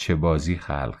بچه بازی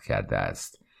خلق کرده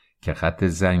است که خط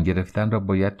زن گرفتن را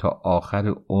باید تا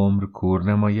آخر عمر کور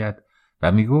نماید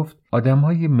و می گفت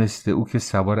آدم‌های مثل او که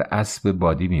سوار اسب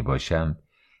بادی می باشند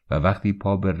و وقتی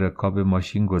پا به رکاب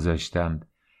ماشین گذاشتند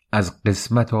از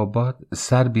قسمت آباد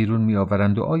سر بیرون می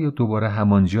آورند و آیا دوباره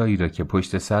همان جایی را که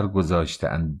پشت سر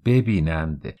گذاشتند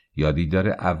ببینند یا دیدار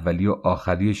اولی و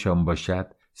آخریشان باشد،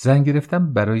 زن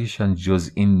گرفتن برایشان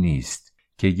جز این نیست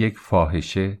که یک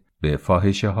فاحشه به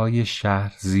فاحشه های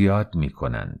شهر زیاد می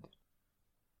کنند.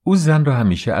 او زن را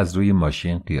همیشه از روی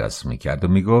ماشین قیاس می کرد و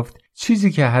می گفت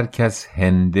چیزی که هر کس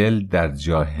هندل در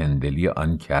جا هندلی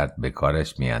آن کرد به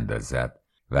کارش می اندازد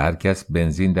و هر کس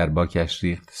بنزین در باکش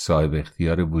ریخت صاحب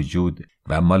اختیار وجود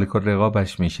و مالک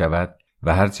الرقابش می شود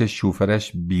و هرچه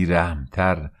شوفرش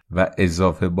بیرحمتر و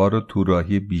اضافه بار و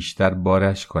توراهی بیشتر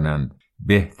بارش کنند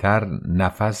بهتر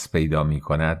نفس پیدا می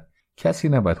کند. کسی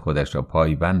نباید خودش را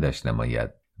پایبندش نماید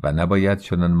و نباید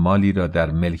چنان مالی را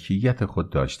در ملکیت خود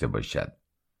داشته باشد.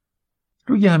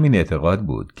 روی همین اعتقاد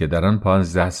بود که در آن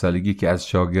 15 سالگی که از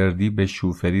شاگردی به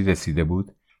شوفری رسیده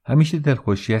بود، همیشه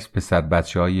دلخوشیش پسر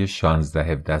بچه‌های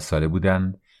 16-17 ساله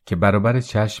بودند که برابر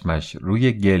چشمش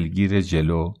روی گلگیر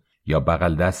جلو یا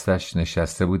بغل دستش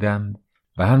نشسته بودند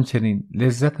و همچنین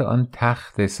لذت آن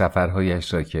تخت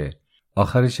سفرهایش را که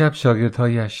آخر شب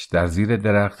شاگردهایش در زیر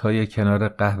درختهای کنار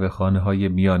قهوه‌خانه‌های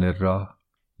میان راه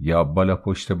یا بالا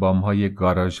پشت بام‌های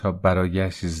گاراژها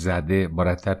برایش زده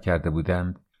مرتب کرده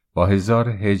بودند، با 1000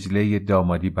 هجله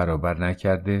دامادی برابر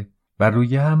نکرده و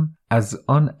روی هم از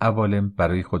آن عوالم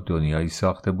برای خود دنیایی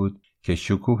ساخته بود که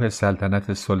شکوه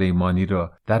سلطنت سلیمانی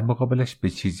را در مقابلش به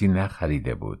چیزی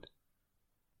نخریده بود.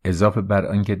 اضافه بر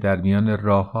آنکه در میان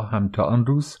راه‌ها هم تا آن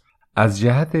روز از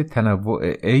جهت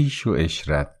تنوع عیش و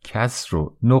عشرت کسر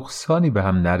و نقصانی به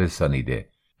هم نرسانیده،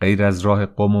 غیر از راه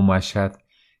قم و مشهد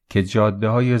که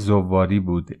جاده‌های زواری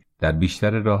بود، در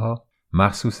بیشتر راه‌ها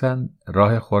مخصوصاً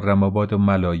راه خرم‌آباد و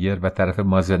ملایر و طرف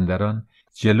مازندران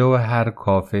جلو هر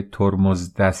کافه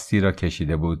ترمز دستی را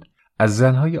کشیده بود، از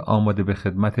زنهای آماده به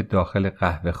خدمت داخل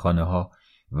قهوه‌خانه‌ها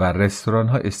و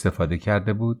رستوران‌ها استفاده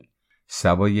کرده بود،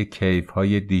 سوای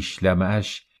کیف‌های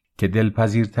دیشلمه‌اش که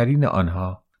دلپذیرترین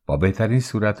آنها با بهترین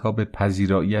صورتها به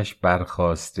پذیراییش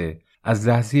برخاسته، از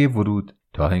لحظه ورود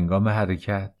تا هنگام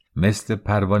حرکت مثل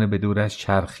پروانه به دورش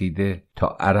چرخیده، تا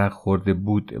عرق خورده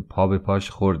بود پا به پاش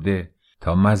خورده،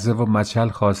 تا مزه و مچل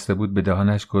خواسته بود به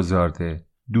دهانش گذارده،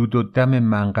 دود و دم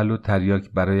منقل و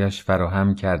تریاک برایش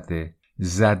فراهم کرده،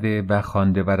 زده و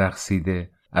خوانده و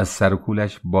رقصیده، از سر و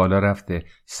کولش بالا رفته،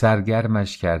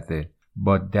 سرگرمش کرده،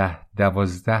 با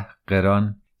 10-12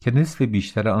 قران که نصف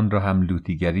بیشتر آن را هم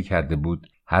لوتیگری کرده بود،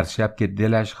 هر شب که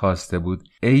دلش خواسته بود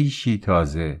عیشی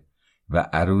تازه و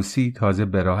عروسی تازه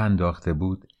به راه انداخته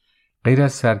بود، غیر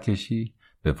از سرکشی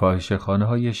به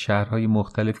فاحشه‌خانه‌های شهرهای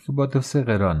مختلف که با 2-3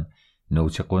 قران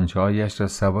نوچه قنچه‌هایش را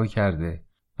سوا کرده،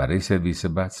 برای سرویس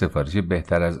بعد سفارش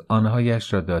بهتر از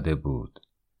آنهایش را داده بود.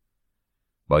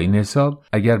 با این حساب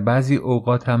اگر بعضی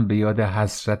اوقات هم به یاد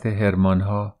حسرت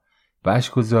هرمانها و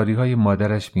اشک و زاری‌های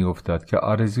مادرش می‌افتاد که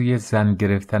آرزوی زن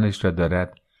گرفتنش را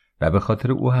دارد و به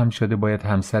خاطر او هم شده باید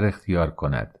همسر اختیار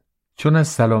کند. چون از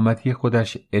سلامتی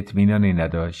خودش اطمینانی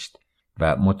نداشت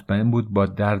و مطمئن بود با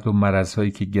درد و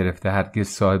مرض‌هایی که گرفته هرگز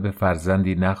صاحب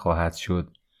فرزندی نخواهد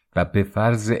شد و به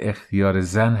فرض اختیار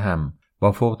زن هم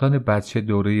با فقدان بچه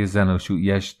دوره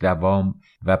زناشویی‌اش دوام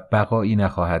و بقایی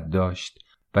نخواهد داشت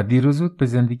و دیر و زود به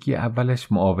زندگی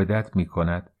اولش معاودت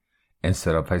می‌کند،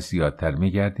 انصرافش زیادتر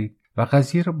می‌گردید و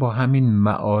قضیه را با همین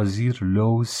معاذیر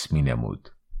لوث می‌نمود.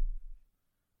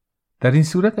 در این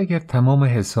صورت اگر تمام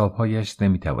حسابهایش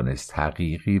نمی‌توانست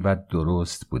حقیقی و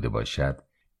درست بوده باشد،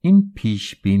 این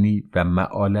پیشبینی و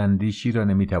معال‌اندیشی را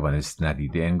نمی‌توانست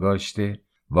ندیده انگاشته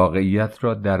واقعیت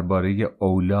را درباره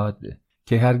اولاد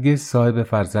که هرگز صاحب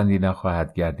فرزندی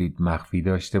نخواهد گردید مخفی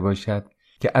داشته باشد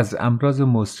که از امراض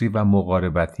مصری و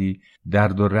مقاربتی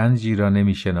درد و رنجی را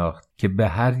نمی شناخت که به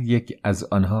هر یک از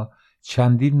آنها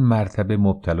چندین مرتبه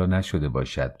مبتلا نشده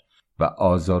باشد و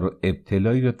آزار و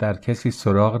ابتلایی را در کسی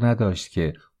سراغ نداشت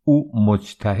که او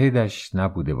مجتهدش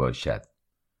نبوده باشد.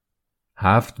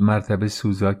 7 مرتبه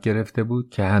سوزاک گرفته بود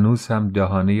که هنوز هم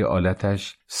دهانه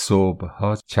آلتش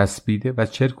صبح‌ها چسبیده و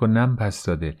چرک و نم پس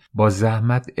داده با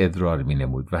زحمت ادرار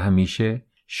می‌نمود و همیشه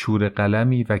شور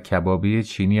قلمی و کبابی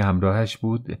چینی همراهش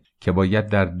بود که باید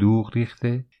در دوغ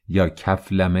ریخته یا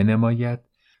کف لمه نماید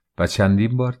و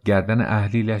چندین بار گردن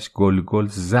اهلیلش گل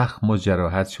زخم و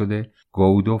جراحت شده،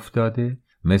 گود افتاده،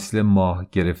 مثل ماه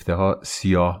گرفته ها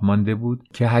سیاه مانده بود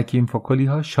که حکیم فکلی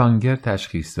ها شانگر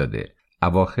تشخیص داده،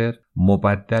 اواخر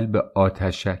مبدل به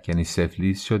آتشک یعنی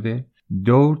سفلیس شده،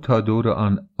 دور تا دور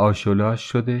آن آشولاش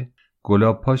شده،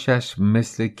 گلاب پاشش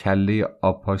مثل کله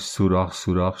آبپاش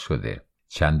سوراخ شده.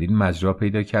 چندین مجرا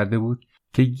پیدا کرده بود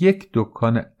که یک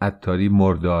دکان عطاری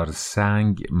مردار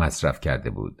سنگ مصرف کرده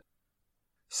بود.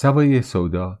 سوای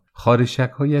سودا،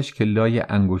 خارشک‌هایش که لای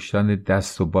انگشتان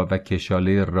دست و با و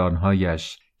کشاله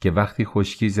رانهایش که وقتی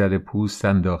خشکی زده پوست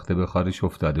انداخته به خارش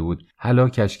افتاده بود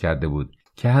هلاکش کرده بود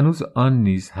که هنوز آن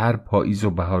نیز هر پاییز و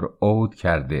بهار عود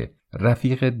کرده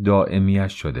رفیق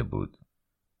دائمیش شده بود.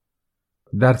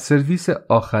 در سرویس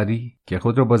آخری که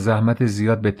خود را با زحمت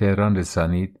زیاد به تهران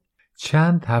رسانید،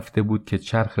 چند هفته بود که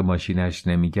چرخ ماشینش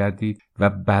نمیگردید و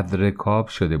بدرکاب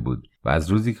شده بود و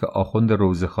از روزی که آخوند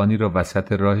روزخانی را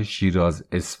وسط راه شیراز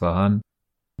اصفهان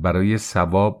برای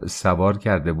ثواب سوار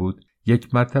کرده بود،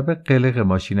 یک مرتبه قلق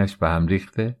ماشینش به هم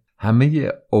ریخته، همه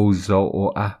اوضاع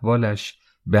و احوالش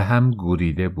به هم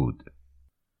گوریده بود.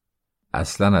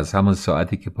 اصلا از همان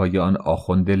ساعتی که پای آن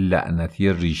آخوند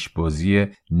لعنتی ریشبازی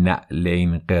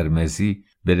نعلین قرمزی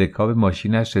به رکاب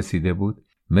ماشینش رسیده بود،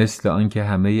 مثل آنکه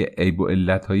همه عیب و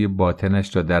علتهای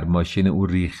باطنش را در ماشین او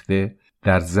ریخته،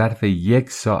 در ظرف 1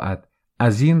 ساعت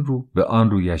از این رو به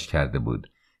آن رویش کرده بود،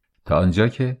 تا آنجا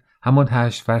که همان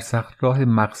 8 فرسخ راه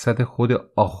مقصد خود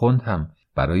آخوند هم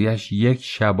برایش 1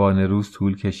 شبانه روز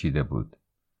طول کشیده بود.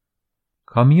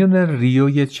 کامیون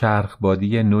ریوی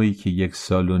چرخبادی نوعی که 1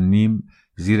 سال و نیم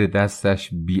زیر دستش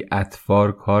بی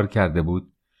اطفار کار کرده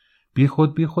بود، بی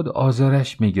خود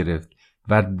آزارش می گرفت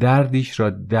و دردش را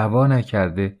دوا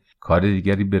نکرده کار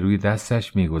دیگری به روی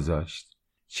دستش می گذاشت.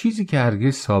 چیزی که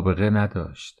هرگز سابقه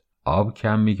نداشت. آب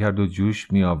کم می کرد و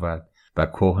جوش می آورد و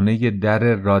کهنه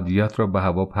در رادیات را به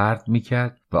هوا پرت می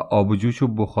کرد و آب و جوش و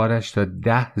بخارش تا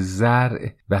 10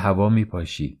 ذرع به هوا می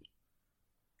پاشید.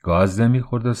 گاز نمی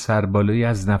خورد و سربالایی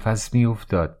از نفس می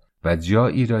افتاد و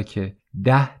جایی را که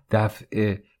 10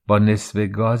 دفعه با نصف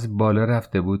گاز بالا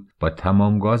رفته بود با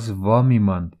تمام گاز وا می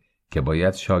ماند که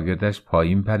باید شاگردش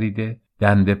پایین پریده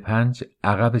دنده 5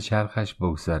 عقب چرخش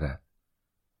بگذارد.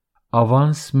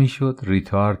 آوانس می شد،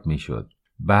 ریتارد می شد،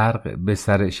 برق به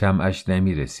سر شمعش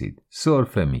نمی رسید،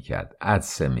 سرفه می کرد،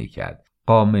 عدسه می کرد،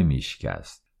 قامه می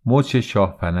شکست، مچ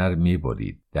شاهپنر می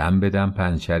برید، دم به دم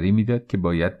پنچری می داد که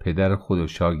باید پدر خود و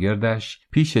شاگردش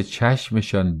پیش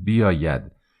چشمشان بیاید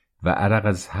و عرق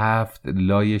از 7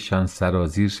 لایشان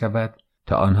سرازیر شود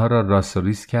تا آنها را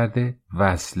راستوریس کرده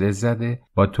وصله زده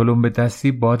با تلمبه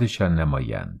دستی بادشان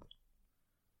نمایند.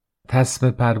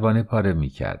 تسمه پروانه پاره می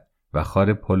کرد و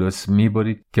خار پولس می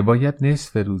برید که باید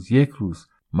نصف روز 1 روز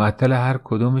معطل هر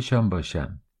کدومشان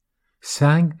باشند.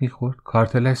 سنگ می خورد،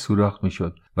 کارتلش سوراخ می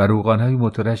شد و روغانهای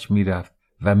موتورش می رفت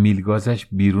و میلگازش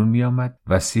بیرون می آمد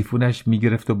و سیفونش می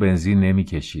گرفت و بنزین نمی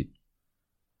کشید.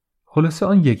 خلاصه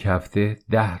آن 1 هفته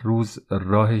 10 روز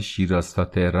راه شیراز تا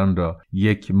تهران را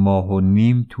 1 ماه و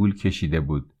نیم طول کشیده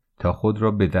بود تا خود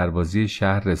را به دروازه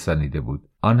شهر رسانیده بود.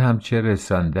 آن هم چه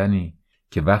رساندنی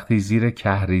که وقتی زیر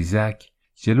کهریزک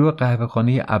جلو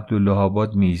قهوه‌خانه عبدالله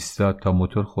آباد می ایستاد تا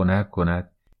موتور خنک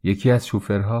کند، یکی از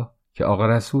شوفرها که آقا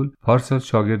رسول پارسال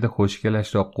شاگرد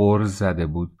خوشگلش را قرض زده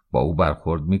بود با او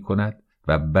برخورد می کند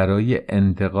و برای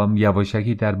انتقام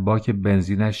یواشکی در باک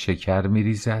بنزینش شکر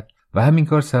می‌ریزد و همین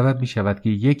کار سبب می‌شود که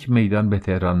یک میدان به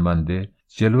تهران مانده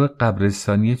جلو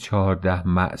قبرستانی 14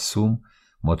 معصوم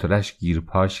موتورش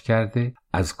گیرپاش کرده،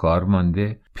 از کار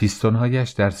مانده، پیستونهایش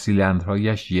در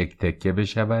سیلندرهایش یک تکه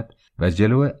بشود و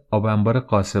جلو آب انبار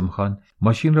قاسم خان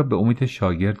ماشین را به امید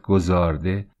شاگرد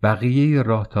گذارده بقیه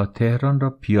راه تا تهران را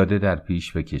پیاده در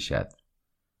پیش بکشد.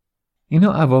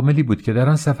 اینا عواملی بود که در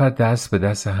آن سفر دست به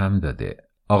دست هم داده.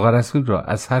 آقا رسول را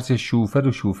از هرچه شوفر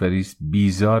و شوفریست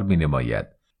بیزار می نماید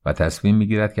و تصمیم می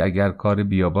گیرد که اگر کار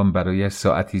بیابان برایش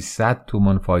ساعتی 100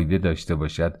 تومان فایده داشته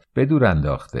باشد بدور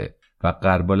انداخته و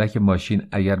غربالک ماشین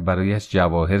اگر برایش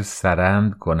جواهر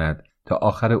سرند کند تا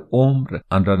آخر عمر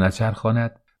آن را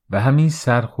نچرخاند و همین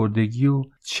سرخوردگی و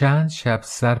چند شب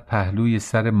سر پهلوی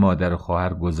سر مادر و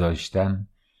خواهر گذاشتن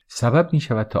سبب می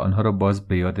شود تا آنها را باز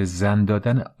به یاد زن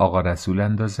دادن آقا رسول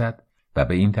اندازد و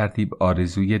به این ترتیب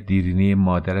آرزوی دیرینه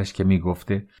مادرش که می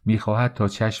گفته می خواهد تا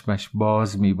چشمش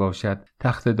باز می باشد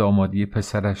تخت دامادی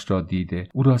پسرش را دیده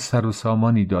او را سر و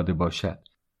سامانی داده باشد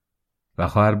و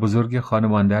خواهر بزرگ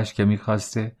خانواده‌اش که می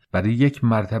خواسته برای یک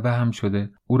مرتبه هم شده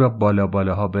او را بالا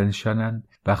بالاها بنشانند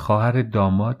و خواهر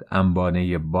داماد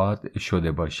انبانه باد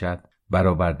شده باشد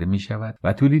برآورده می شود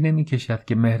و طولی نمی کشد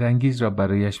که مهرانگیز را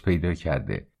برایش پیدا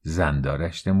کرده،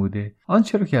 زندارش نموده،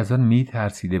 آنچه را که از آن می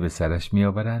ترسیده به سرش می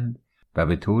آورند و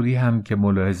به طوری هم که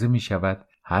ملاحظه می شود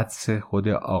حدس خود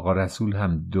آقا رسول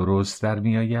هم درست در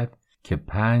می آید که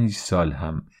 5 سال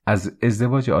هم از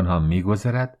ازدواج آنها می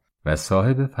گذرد و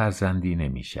صاحب فرزندی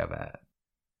نمی شود.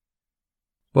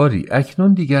 باری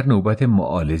اکنون دیگر نوبت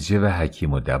معالجه و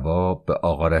حکیم و دوا به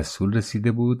آقا رسول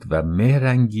رسیده بود و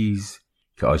مهرانگیز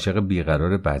که عاشق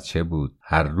بیقرار بچه بود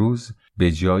هر روز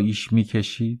به جاییش می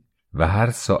کشید و هر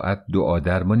ساعت دعا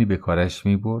درمانی به کارش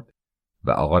می برد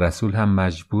و آقا رسول هم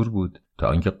مجبور بود تا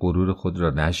آنکه غرور خود را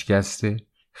نشکسته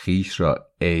خیش را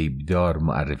عیبدار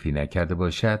معرفی نکرده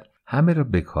باشد همه را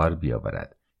به کار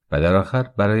بیاورد و در آخر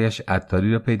برایش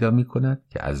عطاری را پیدا می کند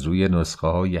که از روی نسخه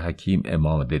های حکیم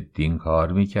امام‌الدین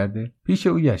کار می کرده پیش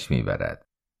اویش می برد.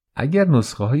 اگر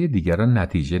نسخه های دیگران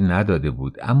نتیجه نداده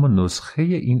بود اما نسخه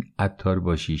این عطار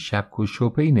باشی شک و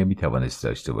شبهه‌ای نمی توانست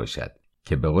داشته باشد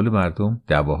که به قول مردم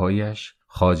دواهایش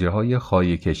خواجه های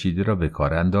خایه کشیده را به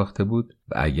کار انداخته بود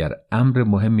و اگر امر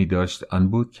مهمی داشت آن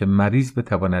بود که مریض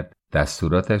بتواند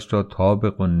دستوراتش را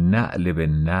طابق و نعل به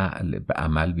نعل به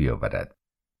عمل بیاورد.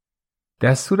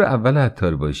 دستور اول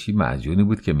عطار باشی معجونی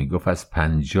بود که میگفت از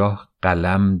 50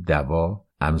 قلم دوا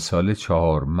امثال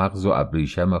 4 مغز و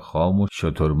ابریشم خام و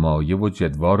شترمایه و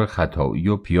جدوار خطایی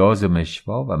و پیاز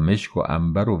مشوا و مشک و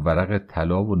عنبر و ورق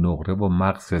طلا و نقره و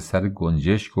مغز سر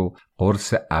گنجشک و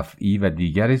قرص افعی و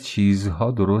دیگر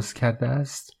چیزها درست کرده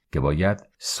است که باید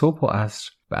صبح و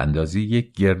عصر به اندازه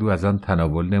 1 گردو از آن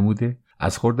تناول نموده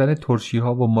از خوردن ترشی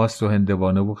ها و ماست و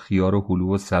هندوانه و خیار و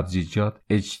هلو و سبزیجات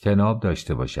اجتناب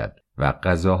داشته باشد و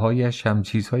غذاهایش هم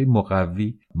چیزهای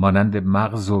مقوی مانند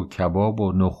مغز و کباب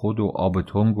و نخود و آب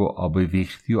تنگ و آب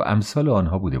ویختی و امثال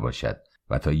آنها بوده باشد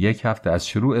و تا 1 هفته از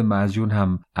شروع معجون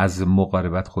هم از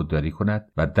مقاربت خودداری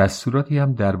کند و دستوراتی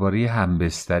هم درباره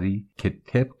همبستری که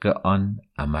طبق آن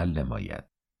عمل نماید.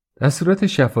 دستورات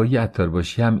شفاهی عطار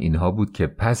باشی هم اینها بود که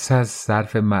پس از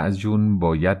صرف معجون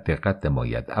باید دقت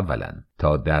نماید. اولا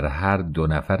تا در هر 2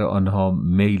 نفر آنها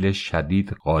میل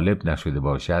شدید غالب نشده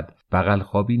باشد بغل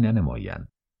خوابی ننمایند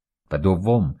و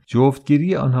دوم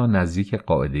جفتگیری آنها نزدیک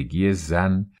قاعدگی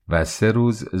زن و 3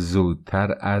 روز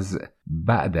زودتر از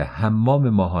بعد حمام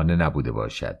ماهانه نبوده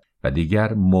باشد و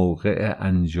دیگر موقع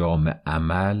انجام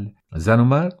عمل زن و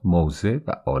مرد موضع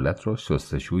و آلت را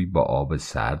شستشوی با آب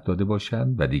سرد داده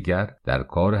باشند و دیگر در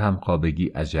کار همخوابگی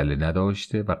عجله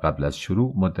نداشته و قبل از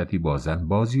شروع مدتی با زن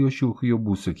بازی و شوخی و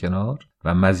بوس و کنار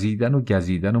و مزیدن و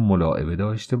گزیدن و ملاعبه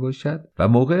داشته باشد و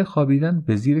موقع خوابیدن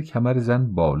به زیر کمر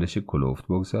زن بالش کلفت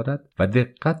بگذارد و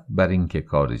دقت بر اینکه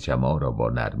کار جماع را با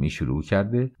نرمی شروع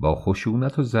کرده با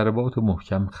خشونت و ضربات و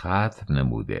محکم ختم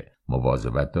نموده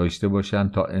مواظبت داشته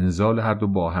باشند تا انزال هر دو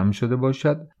با هم شده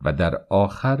باشد و در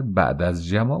آخر بعد از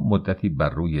جماع مدتی بر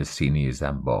روی سینه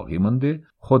زن باقی مانده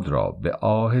خود را به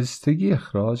آهستگی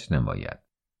اخراج نماید.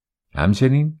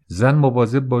 همچنین زن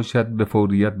مواظب باشد به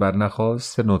فوریت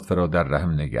برنخواست نطفه را در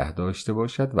رحم نگه داشته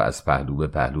باشد و از پهلو به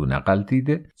پهلو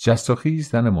نغلطیده جست و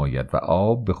خیز ننماید و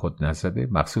آب به خود نزده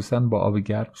مخصوصاً با آب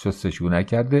گرم شستشو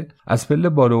نکرده از پله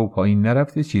بالا و پایین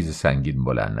نرفته چیز سنگین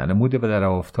بلند ننموده و در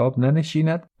آفتاب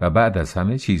ننشیند و بعد از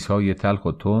همه چیزهای تلخ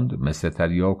و تند مثل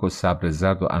تریاک و صبر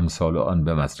زرد و امثال آن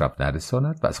به مصرف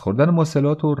نرساند و از خوردن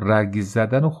مسلات و رگ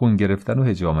زدن و خون گرفتن و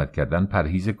حجامت کردن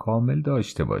پرهیز کامل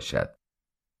داشته باشد.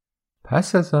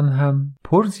 پس از آن هم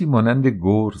پرزی مانند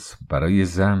گرز برای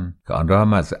زن که آن را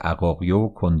هم از عقاقیه و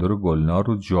کندر و گلنار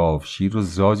و جاوشیر و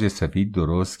زاج سفید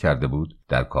درست کرده بود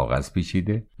در کاغذ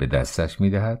پیچیده به دستش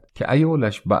می‌دهد که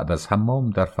ایالش بعد از حمام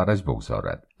در فرج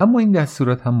بگذارد. اما این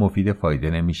دستورات هم مفید فایده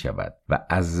نمی شود و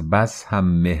از بس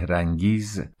هم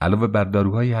مهرانگیز علاوه بر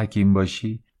داروهای حکیم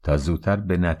باشی تا زودتر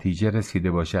به نتیجه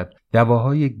رسیده باشد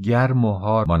دواهای گرم و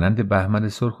هار مانند بهمن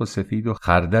سرخ و سفید و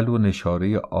خردل و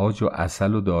نشاره عاج و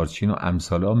عسل و دارچین و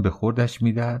امثال آن به خوردش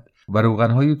میدهد و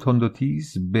روغنهای تند و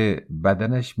تیز به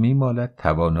بدنش میمالد،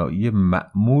 توانایی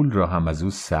معمول را هم از او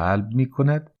سلب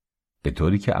میکند، به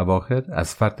طوری که اواخر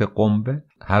از فرط قنبه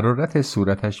حرارت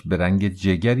صورتش به رنگ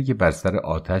جگری که بر سر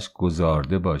آتش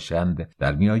گذارده باشند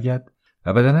در میآید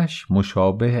و بدنش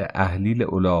مشابه احلیل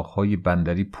الاغ‌های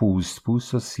بندری پوست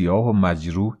پوست و سیاه و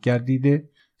مجروح گردیده،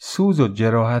 سوز و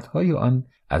جراحت‌های آن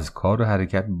از کار و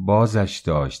حرکت بازش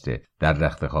داشته در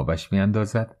رخت خوابش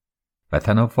می‌اندازد و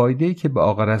تنها فایده‌ای که به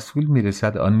آقا رسول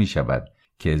می‌رسد آن می‌شود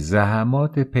که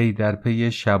زحمات پی در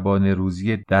پی شبانه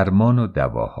روزی درمان و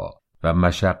دواها و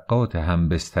مشقات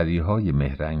همبستری‌های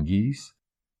مهرانگیز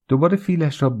دوباره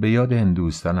فیلش را به یاد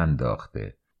هندوستان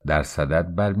انداخته در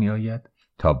صدد برمی‌آید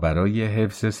تا برای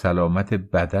حفظ سلامت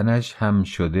بدنش هم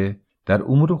شده در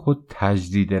امور خود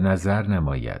تجدید نظر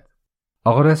نماید.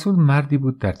 آقا رسول مردی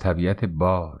بود در طبیعت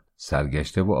باد،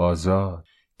 سرگشته و آزاد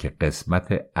که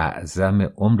قسمت اعظم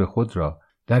عمر خود را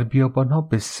در بیابانها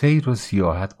به سیر و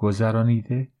سیاحت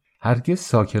گذرانیده، هرگز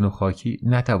ساکن و خاکی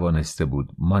نتوانسته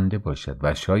بود مانده باشد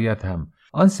و شاید هم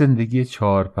آن زندگی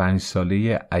 4-5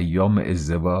 ساله ایام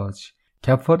ازدواج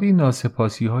کفاری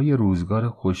ناسپاسی‌های روزگار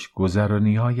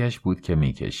خوشگذرانی‌هایش بود که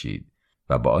می‌کشید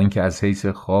و با آنکه از حیث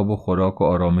خواب و خوراک و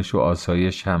آرامش و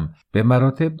آسایش هم به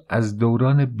مراتب از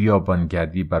دوران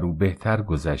بیابانگردی بر او بهتر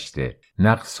گذشته،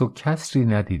 نقص و کسری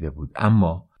ندیده بود،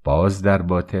 اما باز در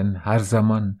باطن هر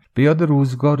زمان به یاد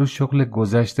روزگار و شغل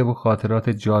گذشته و خاطرات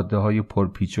جاده‌های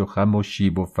پرپیچ و خم و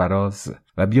شیب و فراز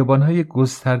و بیابان‌های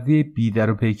گسترده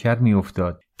بیدر و پیکر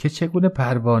می‌افتاد که چگونه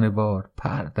پروانه‌وار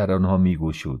پر در آنها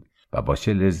می‌گشود و با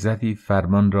چه لذتی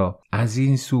فرمان را از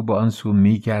این سو به آن سو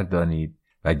می‌گردانید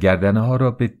و گردنه‌ها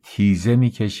را به تیزه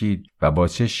می‌کشید و با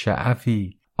چه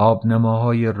شعفی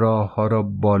آبنماهای راه‌ها را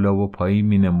بالا و پایین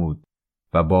می‌نمود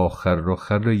و با خر و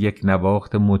خر یک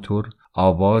نواخت موتور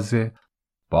آواز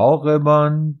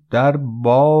باغبان در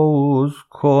باز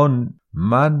کن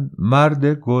من مرد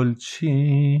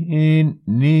گلچین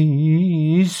نیستم،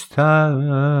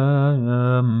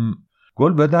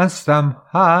 گل به دستم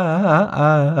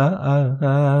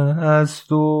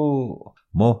هست و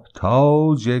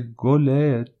محتاج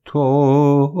گل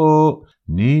تو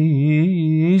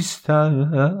نیستم.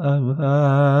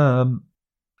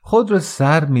 خود را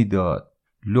سر میداد،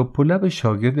 لپ و لب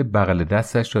شاگرد بغل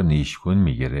دستش را نیشگون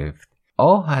میگرفت،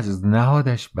 آه از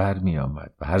نهادش بر می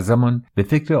آمد و هر زمان به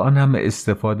فکر آن همه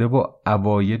استفاده و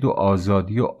عواید و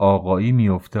آزادی و آقایی می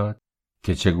افتاد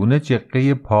که چگونه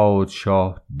جقه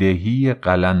پادشاه دهی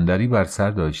قلندری بر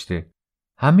سر داشته،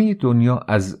 همه دنیا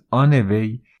از آن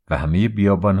وی و همه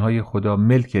بیابانهای خدا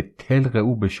ملک تلق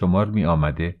او به شمار می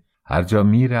آمده، هر جا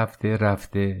می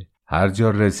رفته، هر جا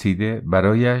رسیده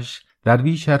برایش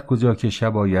درویش هر کجا که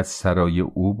شب آید سرای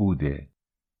او بوده،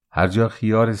 هر جا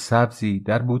خیار سبزی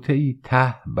در بوته‌ای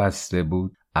ته بسته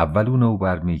بود اول اون او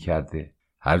بر می کرده،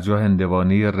 هر جا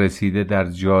هندوانه رسیده در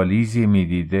جالیزی می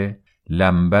دیده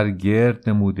لمبر گرد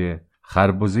نموده،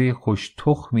 خربزه خوش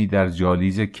تخمی در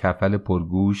جالیز کفل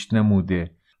پرگوشت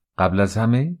نموده، قبل از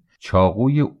همه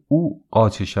چاقوی او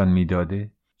قاچشان می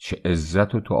داده. چه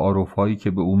عزت و تعارف‌هایی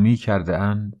که به او می کرده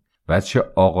اند و چه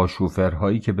آقا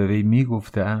شوفرهایی که به وی می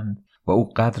گفته اند و او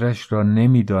قدرش را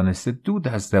نمی دانسته دود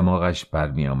از دماغش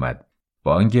برمی آمد.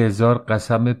 با آنکه 1000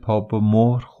 قسم پاپ و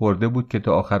مهر خورده بود که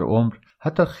تا آخر عمر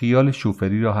حتی خیال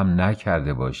شوفری را هم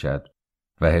نکرده باشد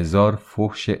و 1000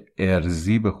 فحش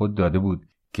ارزی به خود داده بود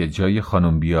که جای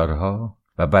خانوم بیارها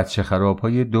و بچه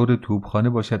خرابهای دور توپخانه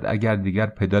باشد اگر دیگر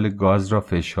پدال گاز را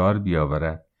فشار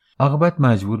بیاورد، عاقبت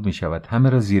مجبور می شود همه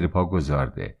را زیر پا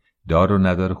گذارده، دار و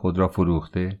ندار خود را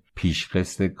فروخته،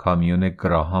 پیشقسط کامیون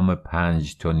گراهام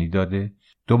 5 تنی داده،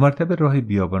 2 مرتبه راه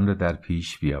بیابان را در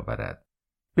پیش بیاورد.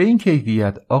 به این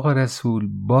کیفیت آقا رسول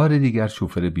بار دیگر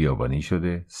شوفر بیابانی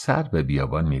شده سر به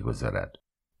بیابان می گذارد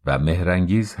و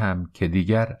مهرانگیز هم که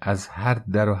دیگر از هر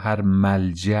در و هر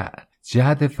ملجأ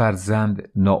جهت فرزند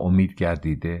ناامید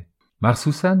گردیده،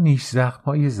 مخصوصا نیش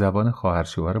زخم‌های زبان خواهر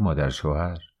شوهر و مادر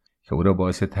شوهر که او را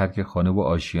باعث ترک خانه و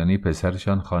آشیانه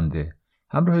پسرشان خوانده،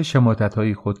 همراه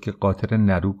شماتت‌های خود که قاطر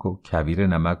نروک و کویر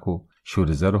نمک و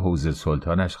شورزار و حوض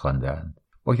سلطانش خواندند،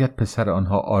 باید پسر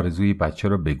آنها آرزوی بچه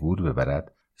را به گور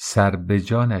ببرد، سر به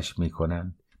جانش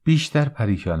می‌کنند، بیشتر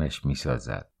پریشانش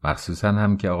می‌سازد، مخصوصاً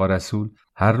هم که آقا رسول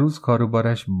هر روز کار و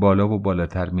بارش بالا و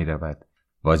بالاتر می‌رود.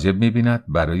 واجب می‌بیند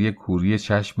برای کوری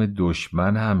چشم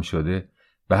دشمن هم شده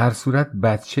به هر صورت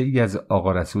بچه‌ای از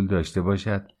آقا رسول داشته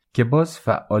باشد که باز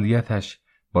فعالیتش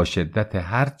با شدت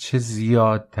هر چه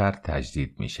زیادتر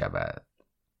تجدید می‌شود.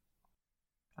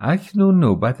 اکنون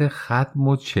نوبت ختم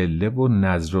و چله و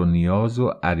نذر و نیاز و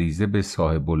عریضه به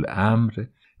صاحب الامر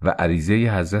و عریضه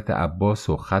حضرت عباس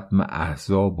و ختم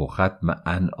احزاب و ختم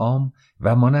انعام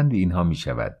و مانند اینها می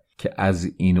شود که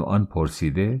از این و آن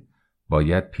پرسیده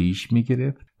باید پیش می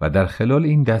گرفت و در خلال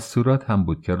این دستورات هم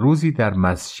بود که روزی در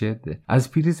مسجد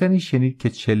از پیرزنی شنید که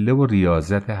چله و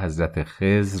ریاضت حضرت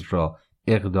خضر را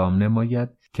اقدام نماید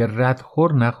که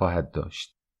ردخور نخواهد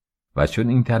داشت و چون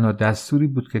این تنها دستوری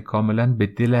بود که کاملا به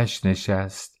دلش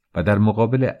نشست و در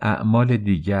مقابل اعمال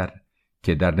دیگر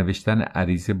که در نوشتن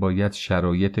عریضه باید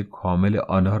شرایط کامل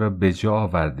آنها را به جا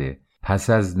آورده، پس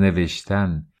از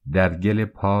نوشتن در گل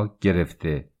پاک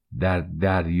گرفته در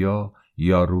دریا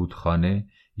یا رودخانه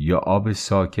یا آب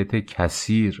ساکت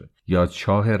کثیر یا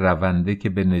چاه رونده که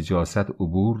به نجاست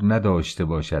عبور نداشته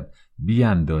باشد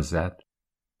بیاندازد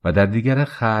و در دیگر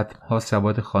ختم‌ها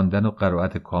سواد خواندن و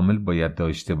قرائت کامل باید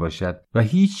داشته باشد و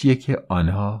هیچ یک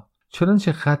آنها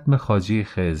چنانچه ختم خواجه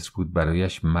خضر بود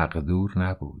برایش مقدور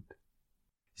نبود.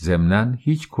 ضمناً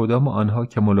هیچ کدام آنها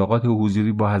که ملاقات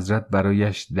حضوری با حضرت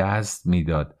برایش دست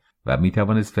میداد و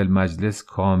میتوانست فی المجلس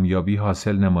کامیابی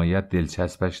حاصل نماید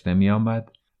دلچسبش نمی آمد.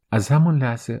 از همون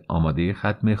لحظه آماده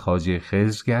ختم خواجه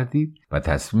خضر گردید و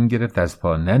تصمیم گرفت از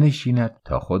پا ننشیند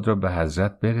تا خود را به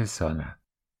حضرت برساند.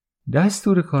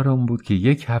 دستور کارم بود که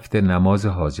 1 هفته نماز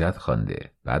حاجت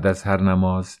خوانده، بعد از هر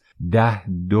نماز 10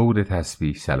 دور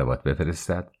تسبیح صلوات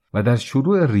بفرستد و در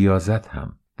شروع ریاضت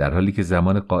هم در حالی که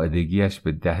زمان قاعدگیش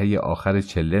به دهه آخر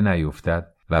چله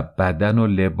نیفتد و بدن و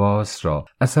لباس را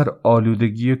اثر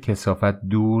آلودگی و کثافت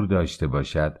دور داشته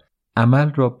باشد،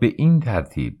 عمل را به این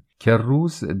ترتیب که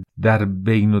روز در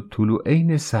بین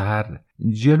الطلوعین سحر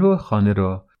جلو خانه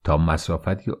را تا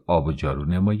مسافتی آب و جارو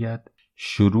نماید،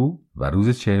 شروع و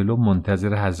روز 40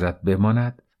 منتظر حضرت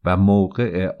بماند و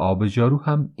موقع آب جارو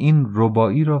هم این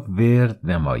رباعی را ورد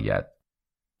نماید: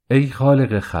 ای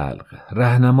خالق خلق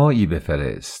رهنمایی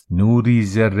بفرست، نوری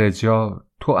ز رجا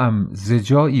توام ز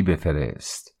جایی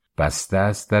بفرست، بسته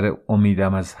است در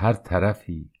امیدم از هر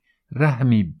طرفی،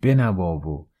 رحمی بنوا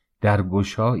و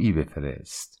درگشایی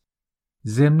بفرست.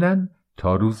 ضمناً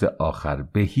تا روز آخر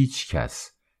به هیچ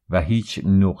کس و هیچ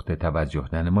نقطه توجه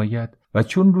ننماید و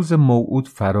چون روز موعود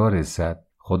فرا رسد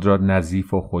خود را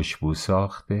نظیف و خوشبو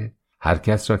ساخته، هر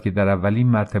کس را که در اولین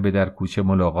مرتبه در کوچه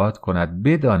ملاقات کند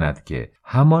بداند که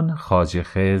همان خواجه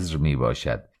خضر می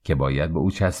باشد که باید به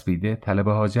او چسبیده طلب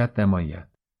حاجت نماید.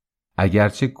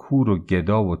 اگرچه کور و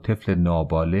گدا و طفل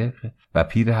نابالغ و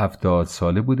پیر 70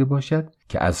 ساله بوده باشد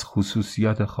که از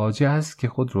خصوصیات خواجه است که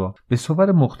خود را به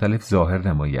صور مختلف ظاهر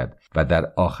نماید و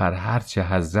در آخر هرچه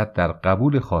حضرت در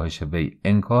قبول خواهش وی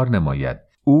انکار نماید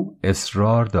او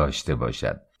اصرار داشته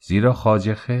باشد، زیرا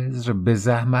خواجه خضر به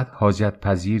زحمت حاجت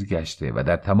پذیر گشته و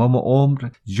در تمام عمر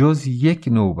جز 1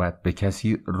 نوبت به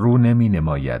کسی رو نمی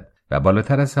نماید و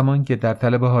بالاتر از همان که در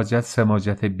طلب حاجت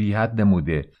سماجت بی حد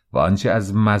نموده و آنچه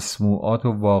از مسموعات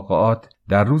و واقعات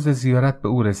در روز زیارت به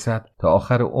او رسد تا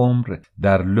آخر عمر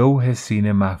در لوح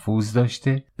سینه محفوظ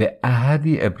داشته به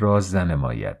احدی ابراز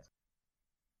ننماید.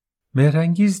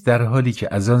 مهرانگیز در حالی که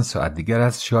از آن ساعت دیگر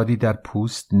از شادی در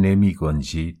پوست نمی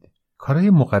گنجید کارهای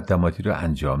مقدماتی را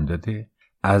انجام داده،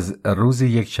 از روز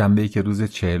 1 شنبه که روز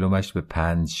 40 به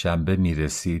 5 شنبه می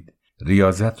رسید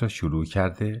ریاضت را شروع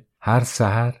کرده، هر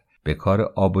سحر به کار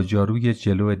آب و جاروی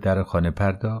جلو در خانه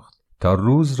پرداخت تا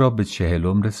روز را به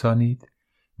 40 رسانید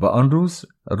و آن روز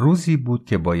روزی بود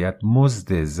که باید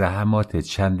مزد زحمات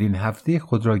چندین هفته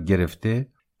خود را گرفته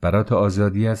برات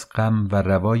آزادی از غم و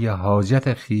روای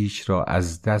حاجت خیش را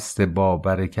از دست با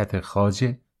برکت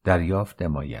خواجه دریافت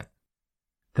نماید.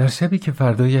 در شبی که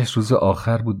فردایش روز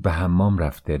آخر بود به حمام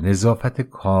رفته، نظافت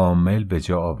کامل به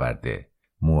جا آورده،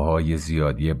 موهای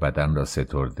زیادی بدن را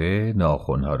سترده،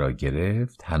 ناخنها را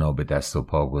گرفت، حنا به دست و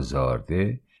پا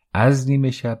گذارده، از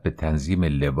نیمه شب به تنظیم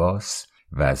لباس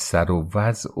و سر و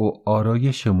وضع و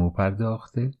آرایش مو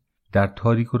پرداخته، در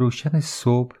تاریک و روشن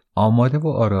صبح آماده و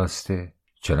آراسته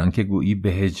چنان که گویی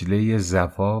به حجله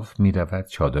زفاف می رود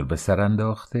چادر به سر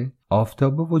انداخته،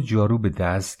 آفتابه و جارو به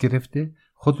دست گرفته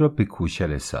خود را به کوچه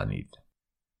رسانید.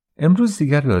 امروز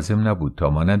دیگر لازم نبود تا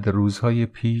مانند روزهای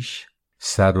پیش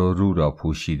سر و رو را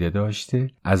پوشیده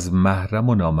داشته از محرم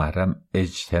و نامحرم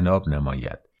اجتناب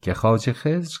نماید که خواجه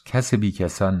خضر کس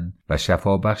بیکسان و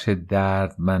شفابخش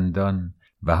دردمندان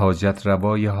و حاجت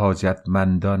روای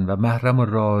حاجتمندان و محرم و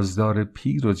رازدار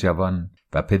پیر و جوان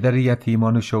و پدر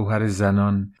یتیمان و شوهر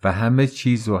زنان و همه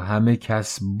چیز و همه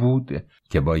کس بود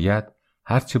که باید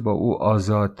هرچه با او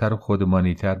آزادتر و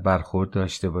خودمانیتر برخورد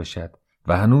داشته باشد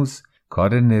و هنوز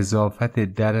کار نظافت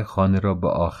در خانه را به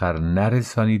آخر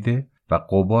نرسانیده و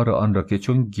غبار آن را که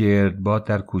چون گردباد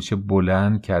در کوچه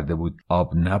بلند کرده بود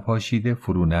آب نپاشیده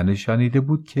فرو ننشانیده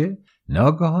بود که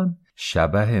ناگهان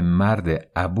شبح مرد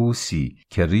عبوسی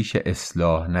که ریش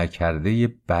اصلاح نکرده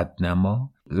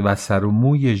بدنما و سر و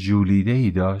موی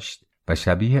ژولیده‌ای داشت و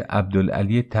شبیه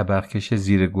عبدالعلی طبقکش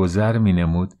زیر گذر می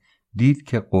نمود دید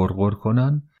که قرقر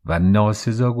کنان و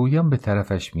ناسزاگویان به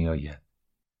طرفش می آید.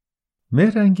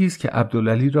 مهرانگیز که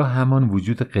عبدالعلی را همان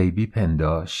وجود غیبی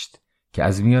پنداشت که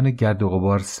از میان گرد و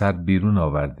غبار سر بیرون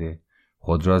آورده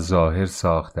خود را ظاهر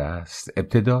ساخته است،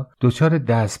 ابتدا دچار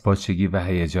دستپاچگی و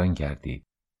هیجان گردید.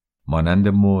 مانند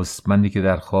مستمندی که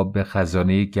در خواب به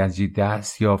خزانه گنجی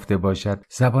دست یافته باشد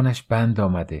زبانش بند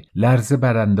آمده، لرزه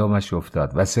بر اندامش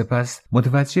افتاد و سپس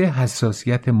متوجه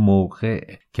حساسیت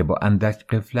موقع که با اندک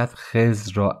غفلت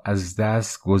خضر را از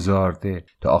دست گذارده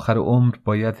تا آخر عمر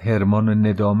باید حرمان و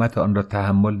ندامت آن را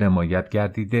تحمل نماید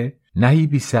گردیده،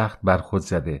 نهیبی سخت بر خود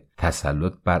زده،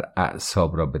 تسلط بر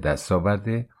اعصاب را به دست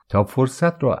آورده تا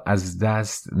فرصت را از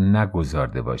دست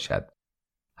نگذارده باشد.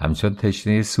 همچون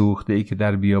تشنه سوخته‌ای که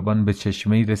در بیابان به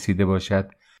چشمه‌ای رسیده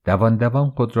باشد دوان دوان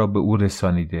خود را به او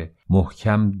رسانیده،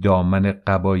 محکم دامن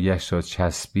قبایش را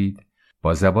چسبید،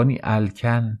 با زبانی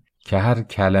الکن که هر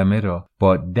کلمه را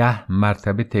با 10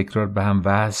 مرتبه تکرار به هم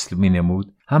وصل می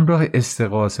نمود همراه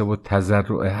استغاثه و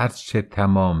تضرع هرچه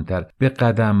تمامتر به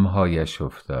قدمهایش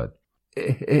افتاد.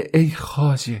 ای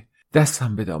خواجه،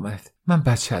 دستم به دامنت، من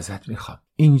بچه ازت میخوام.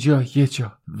 اینجا یه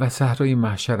جا و صحرای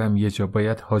محشرم یه جا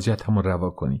باید حاجتمو روا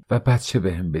کنی و بچه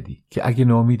بهم بدی که اگه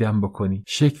ناامیدم بکنی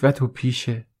شکوتو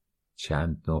پیشه.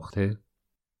 چند نقطه.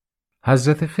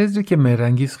 حضرت خضر که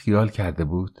مهرانگیز خیال کرده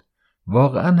بود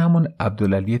واقعا همون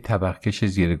عبدالعلی طبقکش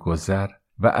زیر گذر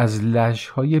و از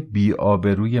لشهای بی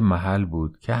آبروی محل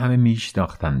بود که همه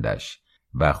میشناختندش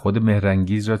و خود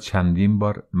مهرانگیز را چندین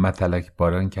بار متلک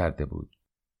باران کرده بود.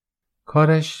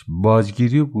 کارش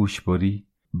باجگیری و گوشبری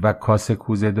و کاسه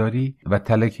کوزه‌داری و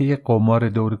تلکه قمار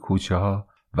دور کوچه ها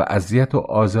و اذیت و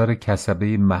آزار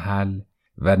کسبه محل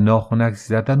و ناخنک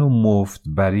زدن و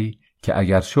مفتبری که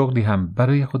اگر شغلی هم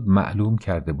برای خود معلوم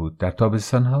کرده بود در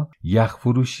تابستانها یخ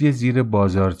فروشی زیر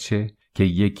بازارچه که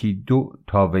 1-2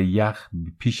 تاوه یخ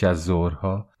پیش از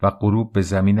ظهرها و غروب به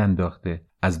زمین انداخته،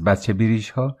 از بچه بیریش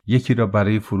ها یکی را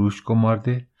برای فروش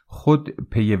گمارده خود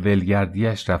پی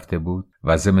ولگردیش رفته بود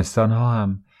و زمستان ها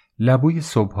هم لبوی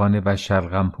صبحانه و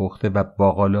شلغم پخته و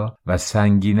باقالا و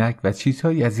سنگینک و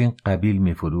چیزهایی از این قبیل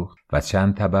می‌فروخت و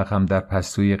چند طبق هم در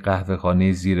پستوی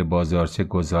قهوه‌خانه زیر بازارچه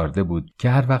گذارده بود که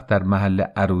هر وقت در محل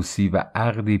عروسی و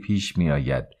عقدی پیش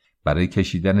می‌آید برای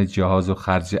کشیدن جهاز و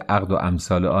خرج عقد و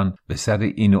امثال آن به سر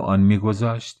این و آن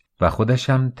می‌گذاشت و خودش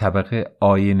هم طبق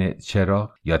آینه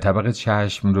چراغ یا طبق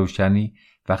چشم روشنی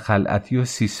و خلعتی و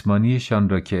سیسمانیشان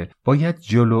را که باید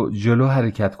جلو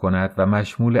حرکت کند و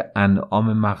مشمول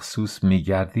انعام مخصوص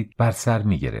می‌گردید بر سر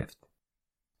می‌گرفت.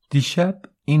 دیشب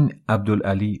این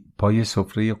عبدالعلی پای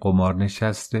سفره قمار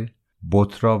نشسته،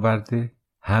 بت را ورده،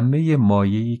 همه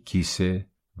مایه کیسه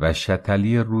و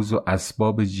شتلی روز و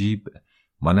اسباب جیب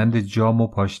مانند جام و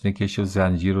پاشنکش و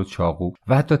زنجیر و چاقو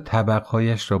و حتی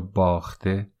طبقهایش را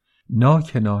باخته،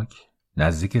 ناک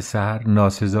نزدیک سحر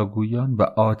ناسزاگویان و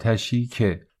آتشی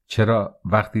که چرا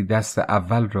وقتی دست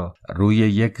اول را روی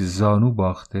یک زانو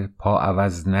باخته پا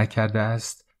عوض نکرده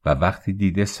است و وقتی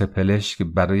دیده سپلش که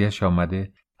برایش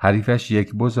آمده حریفش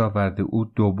 1 بز آورده او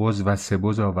 2 بز و 3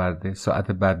 بز آورده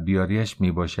ساعت بعد بیاریش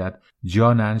می باشد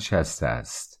جا ننشسته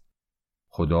است.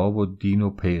 خدا و دین و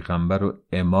پیغمبر و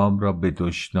امام را به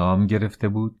دشنام گرفته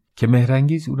بود که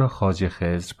مهرانگیز او را خواجه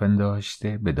خضر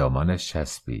پنداشته به دامانش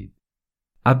چسبید.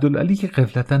 عبدالعلی که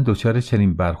غفلتاً دچار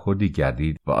چنین برخوردی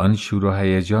گردید و آن شور و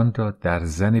هیجان را در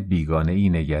زن بیگانه ای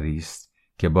نگریست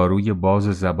که با روی باز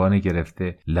و زبان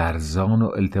گرفته لرزان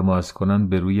و التماس کنان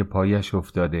به روی پایش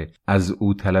افتاده از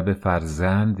او طلب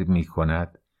فرزند می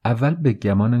کند، اول به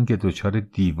گمان که دچار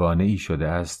دیوانه ای شده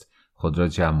است خود را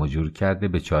جمع و جور کرده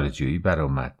به چاره‌جویی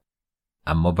برآمد.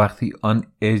 اما وقتی آن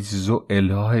عجز و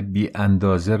الحاح بی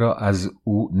اندازه را از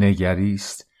او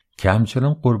نگریست که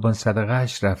همچنان قربان صدقه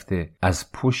اش رفته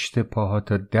از پشت پاها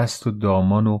تا دست و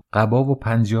دامان و قبا و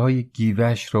پنجه های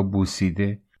گیوش را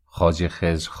بوسیده، خواجه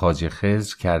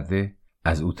خضر کرده،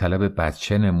 از او طلب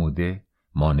بچه نموده،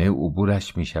 مانع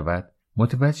عبورش می شود،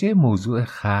 متوجه موضوع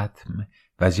ختم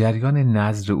و جریان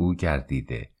نذر او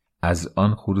گردیده، از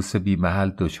آن خروس بی محل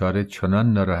دچار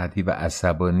چنان ناراحتی و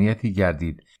عصبانیتی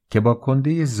گردید که با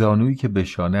کنده زانویی که به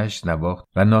شانه‌اش نواخت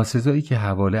و ناسزایی که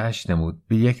حواله اش نمود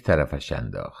به یک طرفش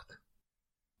انداخت.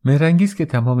 مهرانگیز که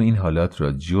تمام این حالات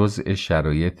را جزء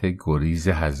شرایط گریز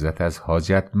حضرت از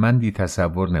حاجتمندی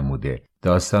تصور نموده،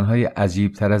 داستانهای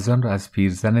عجیب تر از آن را از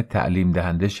پیرزن تعلیم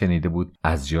دهنده شنیده بود،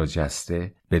 از جا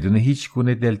جسته بدون هیچ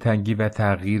گونه دلتنگی و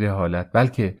تغییر حالت،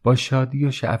 بلکه با شادی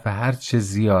و شعف هرچه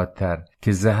زیادتر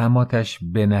که زحماتش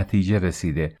به نتیجه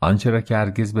رسیده، آنچه را که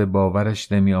هرگز به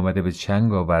باورش نمی آمده به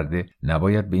چنگ آورده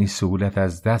نباید به این سهولت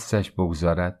از دستش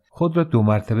بگذارد، خود را 2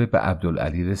 مرتبه به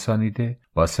عبدالعلی رسانیده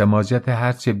با سماجت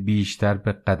هرچه بیشتر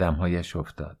به قدمهایش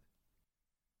افتاد.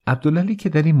 عبدالعلی که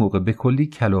در این موقع به کلی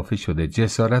کلافه شده،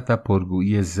 جسارت و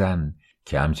پرگویی زن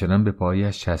که همچنان به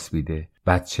پایش چسبیده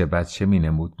بچه می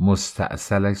نمود،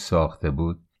 مستعسلش ساخته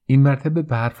بود، این مرتبه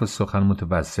به حرف و سخن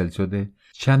متوسل شده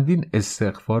چندین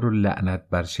استغفار و لعنت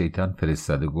بر شیطان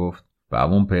فرستاده گفت: و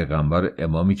همون پیغمبر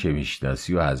امامی که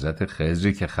میشناسی و حضرت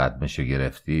خضری که ختمشو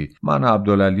گرفتی، من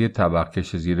عبدالعلی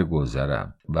طبقکش زیر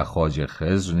گذرم و خواجه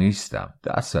خضر نیستم،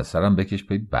 دست از سرم بکش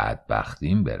پی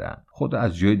بدبختیم برم، خدا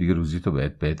از جای دیگه روزیتو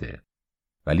بهت بده.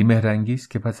 ولی مهرانگیز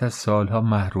که پس از سالها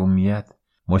محرومیت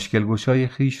مشکل گشای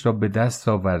خیش را به دست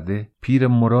آورده، پیر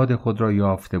مراد خود را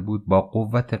یافته بود، با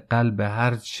قوت قلب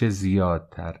هر چه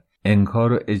زیادتر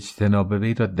انکار و اجتناب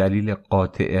وی را دلیل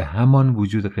قاطع همان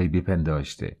وجود غیبی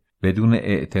پنداشته، بدون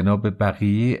اعتنا به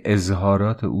بقیه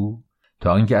اظهارات او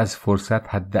تا آنکه از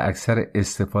فرصت حد اکثر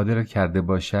استفاده را کرده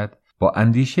باشد، با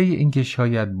اندیشه اینکه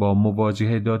شاید با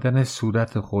مواجهه دادن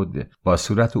صورت خود با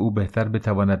صورت او بهتر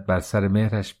بتواند بر سر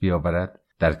مهرش بیاورد،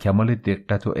 در کمال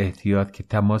دقت و احتیاط که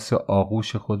تماس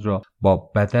آغوش خود را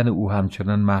با بدن او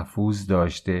همچنان محفوظ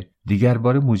داشته دیگر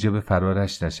بار موجب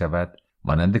فرارش نشود،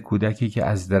 مانند کودکی که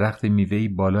از درخت میوه‌ای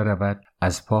بالا رود،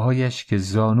 از پاهایش که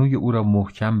زانوی او را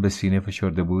محکم به سینه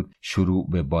فشرده بود شروع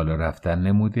به بالا رفتن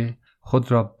نموده،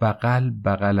 خود را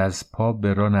بغل از پا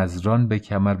به ران، از ران به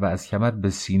کمر و از کمر به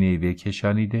سینه وی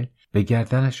کشانیده به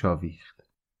گردنش آویخت.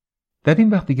 در این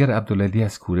وقت دیگر عبدالعلی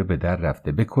از کوره به در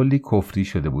رفته به کلی کفری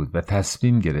شده بود و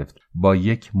تصمیم گرفت با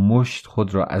یک مشت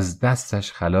خود را از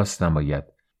دستش خلاص نماید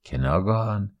که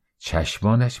ناگهان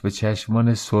چشمانش به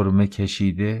چشمان سرمه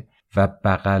کشیده و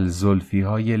بغل زلفی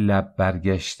های لب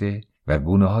برگشته و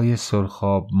گونه های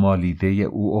سرخاب مالیده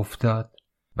او افتاد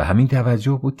و همین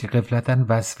توجه بود که غفلتاً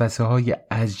وسوسه های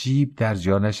عجیب در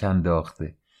جانش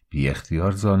انداخته، بی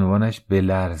اختیار زانوانش به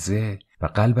لرزه و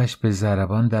قلبش به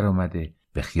ضربان در آمده،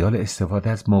 به خیال استفاده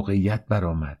از موقعیت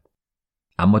برآمد.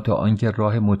 اما تا آنکه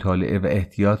راه مطالعه و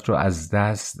احتیاط را از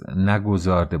دست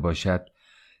نگذارده باشد،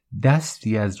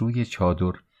 دستی از روی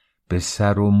چادر به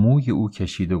سر و موی او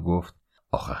کشید و گفت: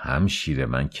 آخه همشیر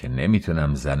من که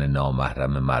نمیتونم زن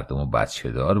نامحرم مردم رو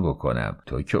بچه دار بکنم،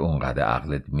 تو که اونقدر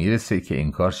عقلت میرسه که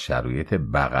این کار شرایط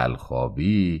بغل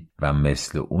خوابی و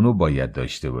مثل اونو باید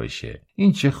داشته باشه.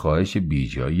 این چه خواهش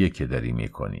بیجاییه که داری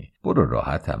میکنی، برو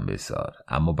راحتم بذار،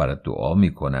 اما برات دعا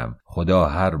میکنم خدا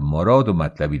هر مراد و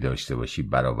مطلبی داشته باشی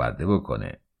برآورده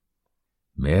بکنه.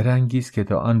 مهرانگیز که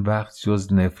تا آن وقت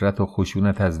جز نفرت و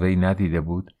خشونت از وی ندیده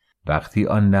بود، وقتی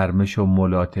آن نرمش و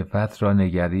ملاطفت را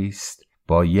نگریست،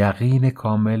 با یقین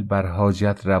کامل بر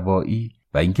حاجت روایی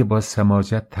و اینکه با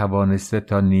سماجت توانسته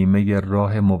تا نیمه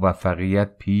راه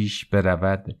موفقیت پیش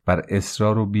برود، بر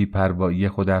اصرار و بی‌پروایی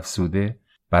خود افسوده،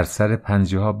 بر سر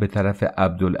پنجه ها به طرف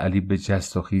عبدالعلی به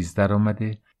جست و خیز در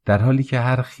آمده، در حالی که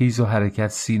هر خیز و حرکت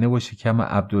سینه و شکم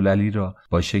عبدالعلی را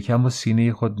با شکم و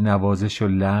سینه خود نوازش و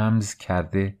لمس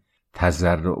کرده،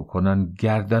 تضرع کنان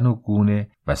گردن و گونه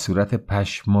و صورت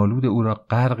پشمالود او را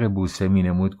غرق بوسه می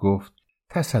نمود، گفت: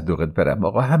 تصدقت برم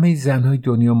آقا، همه زنهای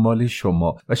دنیا مال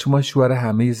شما و شما شوهر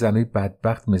همه زنهای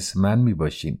بدبخت مثل من می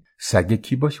باشین. سگه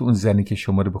کی باشه اون زنی که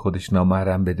شما رو به خودش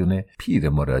نامحرم بدونه؟ پیر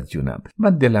مراد جونم،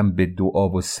 من دلم به دعا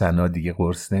و ثنا دیگه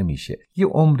قرص نمیشه، یه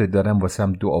عمر دارم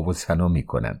واسم دعا و ثنا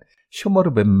میکنن، شما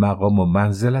رو به مقام و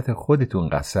منزلت خودتون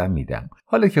قسم میدم،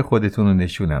 حالا که خودتون رو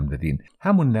نشونم دادین،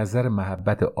 همون نظر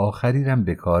محبت آخری رم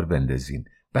به کار بندازین،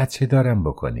 بچه دارم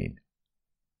بکنین.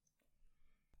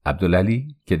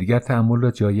 عبدالعلی که دیگر تأمل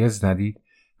را جایز ندید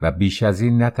و بیش از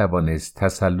این نتوانست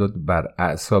تسلط بر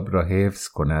اعصاب را حفظ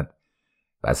کند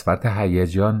و از فرط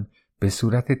هیجان به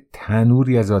صورت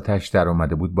تنوری از آتش در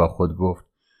آمده بود، با خود گفت: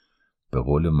 به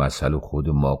قول مثل خود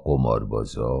ما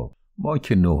قماربازا، ما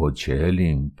که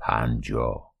 49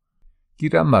 50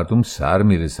 گیرم مردم سر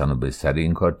میرسن و به سر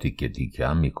این کار تیکه تیکه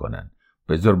هم میکنن،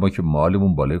 بذار ما که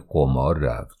مالمون بالای قمار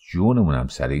رفت جونمون هم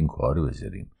سر این کار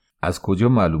بذاریم، از کجا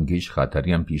معلوم که هیچ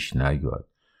خطری هم پیش نیاد،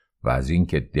 و از این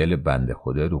که دل بنده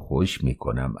خدا رو خوش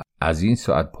میکنم از این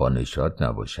ساعت پانشاد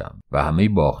نباشم و همه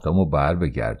باختامو بر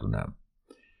بگردونم.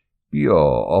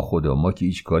 بیا خدا، ما که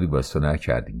هیچ کاری باز تو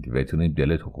نکردیم که بتونیم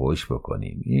دلتو خوش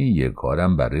بکنیم. این یه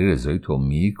کارم برای رضای تو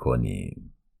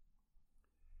میکنیم.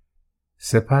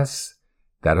 سپس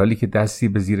در حالی که دستی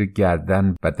به زیر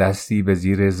گردن و دستی به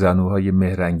زیر زانوهای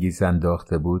مهرانگیز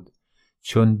انداخته بود،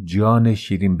 چون جان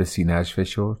شیرین به سینه‌اش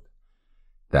فشرد،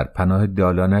 در پناه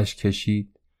دالانش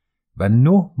کشید و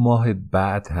 9 ماه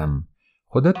بعد هم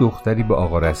خدا دختری به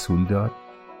آقا رسول داد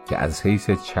که از حیث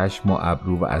چشم و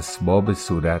ابرو و اسباب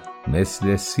صورت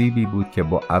مثل سیبی بود که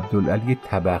با عبدالعلی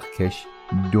طبق کش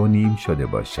 2 نیم شده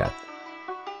باشد.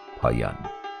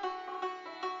 پایان.